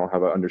profile and then I'll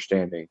have an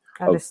understanding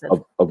of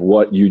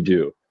what you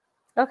do.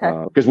 Okay.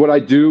 Because what I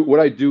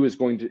do is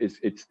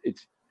it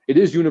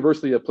is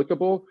universally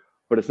applicable,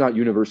 but it's not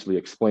universally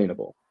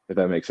explainable, if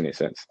that makes any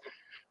sense.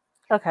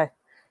 Okay.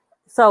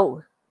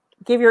 So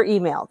give your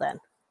email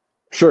then.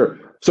 Sure.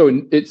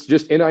 So it's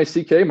just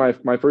NICK,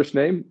 my first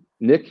name,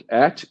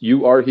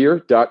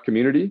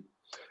 nick@youarehere.community.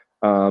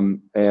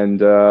 And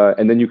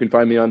then you can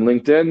find me on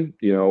LinkedIn,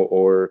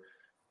 or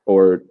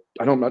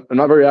I'm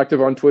not very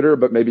active on Twitter,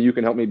 but maybe you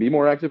can help me be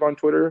more active on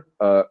Twitter.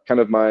 Kind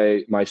of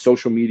my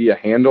social media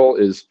handle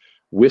is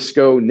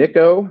Wisco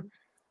Nico.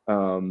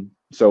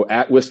 So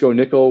at Wisco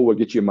Nickel will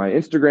get you my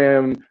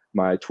Instagram,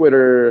 my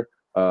Twitter.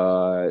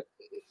 I'm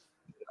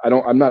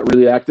not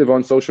really active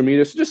on social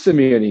media, so just send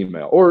me an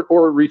email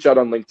or reach out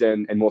on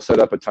LinkedIn and we'll set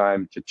up a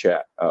time to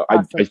chat.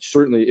 Awesome. I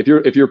certainly, if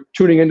you're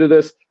tuning into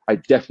this, I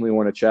definitely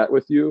want to chat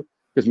with you,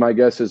 because my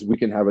guess is we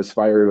can have as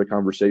fiery a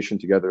conversation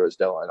together as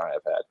Della and I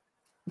have had.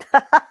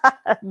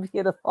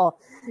 Beautiful,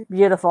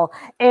 beautiful.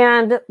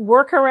 And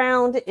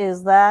Workaround,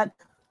 is that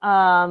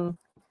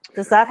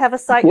does that have a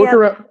site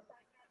yet?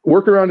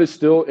 Workaround is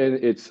still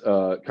in its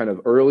kind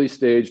of early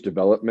stage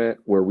development,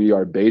 where we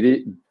are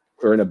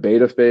in a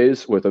beta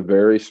phase with a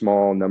very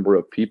small number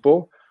of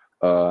people.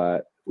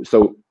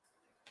 So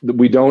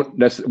we don't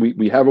necessarily,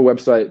 we have a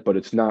website, but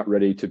it's not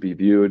ready to be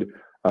viewed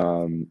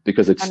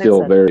because it's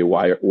still very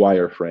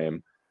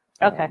wireframe.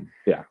 Okay.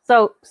 Yeah.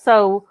 So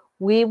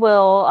we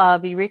will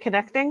be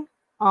reconnecting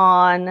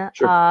on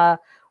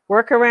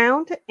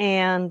Workaround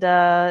and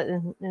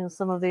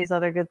some of these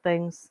other good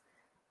things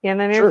in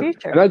the near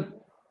future.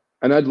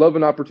 And I'd love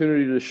an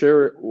opportunity to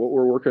share what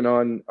we're working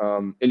on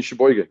in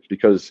Sheboygan,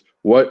 because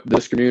what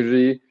this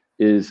community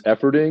is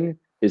efforting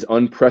is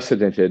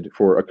unprecedented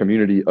for a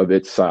community of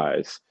its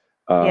size.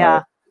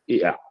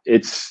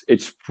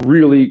 It's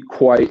really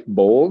quite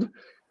bold,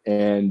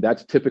 and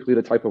that's typically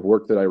the type of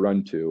work that I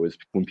run to. Is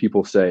when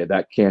people say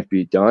that can't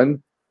be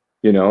done,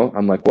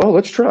 I'm like, well,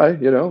 let's try.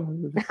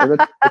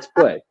 Let's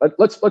play.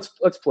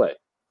 Let's play.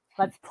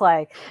 Let's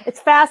play. It's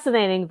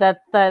fascinating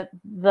that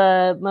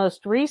the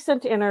most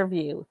recent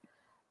interview,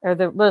 or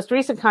the most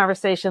recent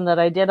conversation that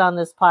I did on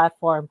this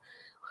platform,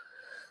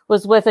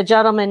 was with a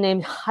gentleman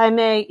named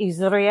Jaime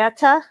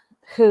Izurieta,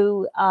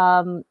 who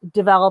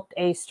developed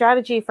a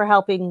strategy for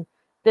helping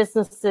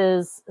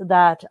businesses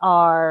that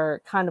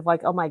are kind of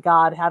like, oh my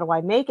God, how do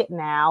I make it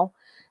now?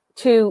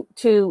 To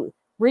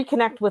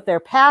reconnect with their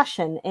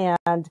passion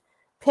and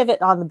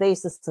pivot on the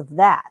basis of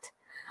that.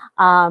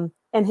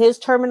 And his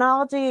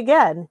terminology,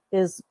 again,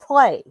 is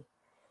play,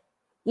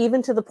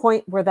 even to the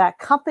point where that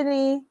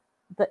company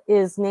that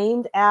is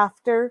named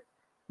after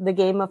the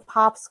game of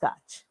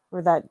hopscotch,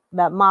 or that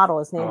model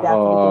is named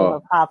after the game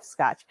of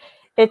hopscotch.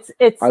 It's.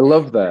 I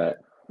love that.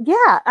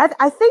 Yeah,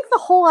 I think the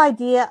whole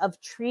idea of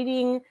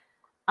treating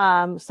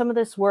some of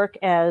this work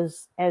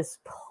as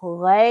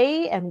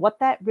play, and what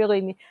that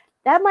really means,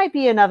 that might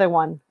be another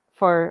one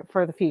for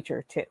the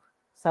future too.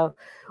 So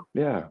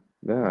yeah.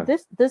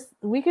 This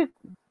we could.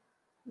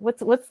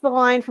 What's the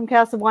line from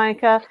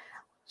Casablanca,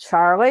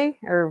 Charlie,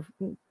 or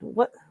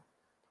what?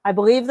 I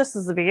believe this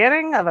is the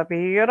beginning of a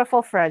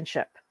beautiful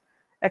friendship,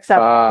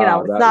 except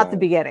it's not the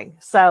beginning.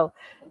 So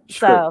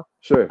sure.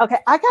 Okay,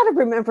 I got to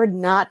remember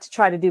not to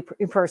try to do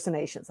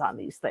impersonations on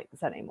these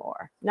things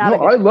anymore.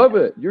 I love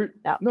it. You're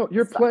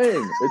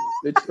playing.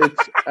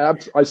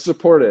 I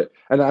support it,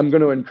 and I'm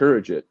going to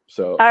encourage it.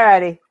 So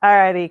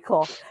alrighty,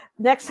 cool.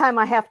 Next time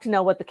I have to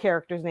know what the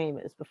character's name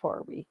is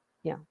before we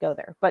go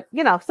there, but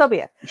so be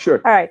it.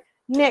 Sure. All right,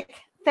 Nick,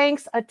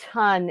 thanks a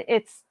ton.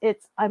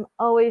 I'm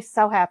always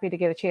so happy to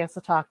get a chance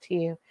to talk to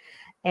you.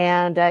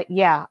 And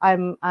yeah,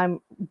 I'm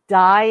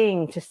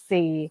dying to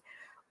see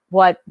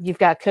what you've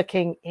got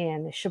cooking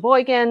in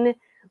Sheboygan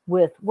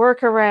with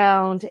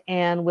Workaround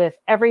and with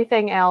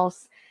everything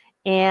else.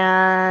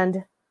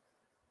 And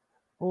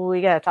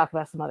we got to talk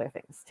about some other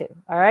things too.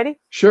 All righty?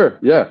 Sure.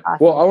 Yeah. Awesome.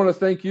 Well, I want to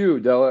thank you,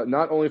 Della,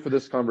 not only for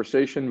this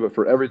conversation, but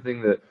for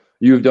everything that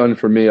you've done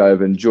for me.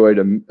 I've enjoyed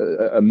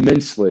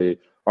immensely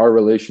our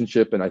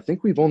relationship. And I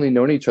think we've only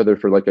known each other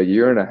for like a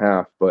year and a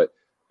half, but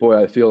boy,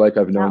 I feel like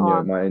I've known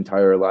you my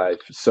entire life.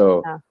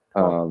 So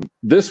cool.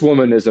 This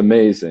woman is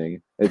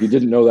amazing. If you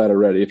didn't know that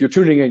already, if you're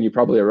tuning in, you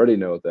probably already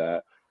know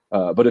that.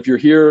 But if you're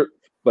here,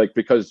 like,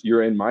 because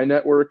you're in my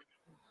network,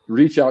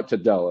 reach out to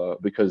Della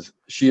because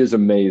she is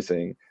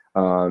amazing.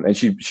 And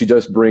she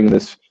does bring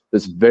this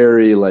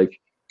very like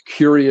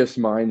curious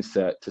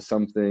mindset to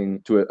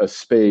something, to a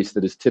space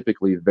that is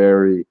typically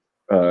very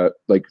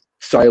like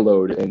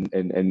siloed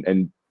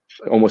and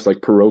almost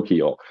like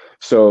parochial.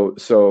 So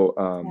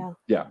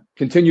yeah,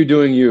 continue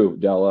doing you,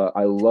 Della.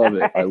 I love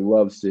it. I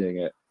love seeing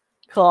it.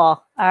 Cool.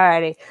 All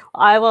righty.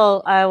 I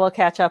will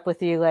catch up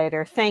with you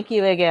later. Thank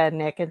you again,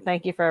 Nick, and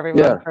thank you for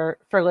everyone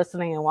for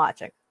listening and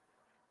watching.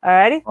 All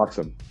righty.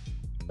 Awesome.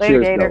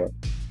 Later, Cheers, Gator. Della.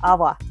 Au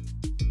revoir.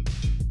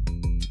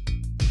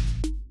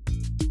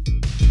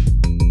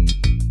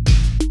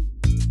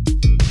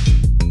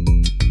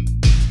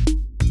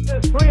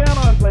 It is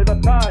preeminently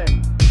the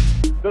time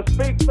to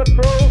speak the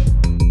truth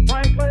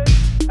frankly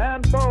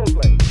and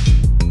boldly.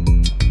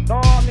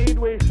 Nor need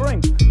we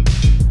shrink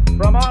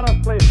from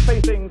honestly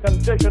facing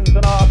conditions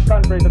in our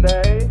country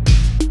today.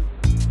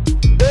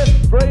 This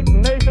great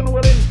nation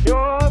will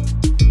endure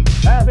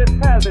as it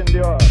has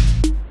endured,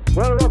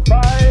 will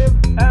revive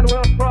and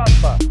will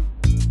prosper.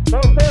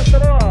 So first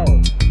of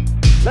all,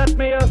 let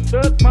me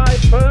assert my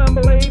firm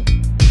belief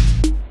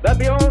that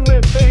the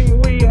only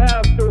thing we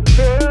have to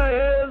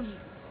fear is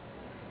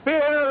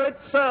fear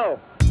itself.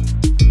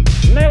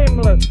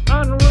 Nameless,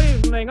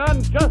 unreasoning,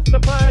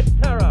 unjustified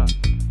terror,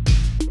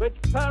 which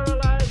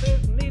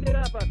paralyzes needed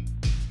effort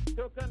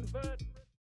to convert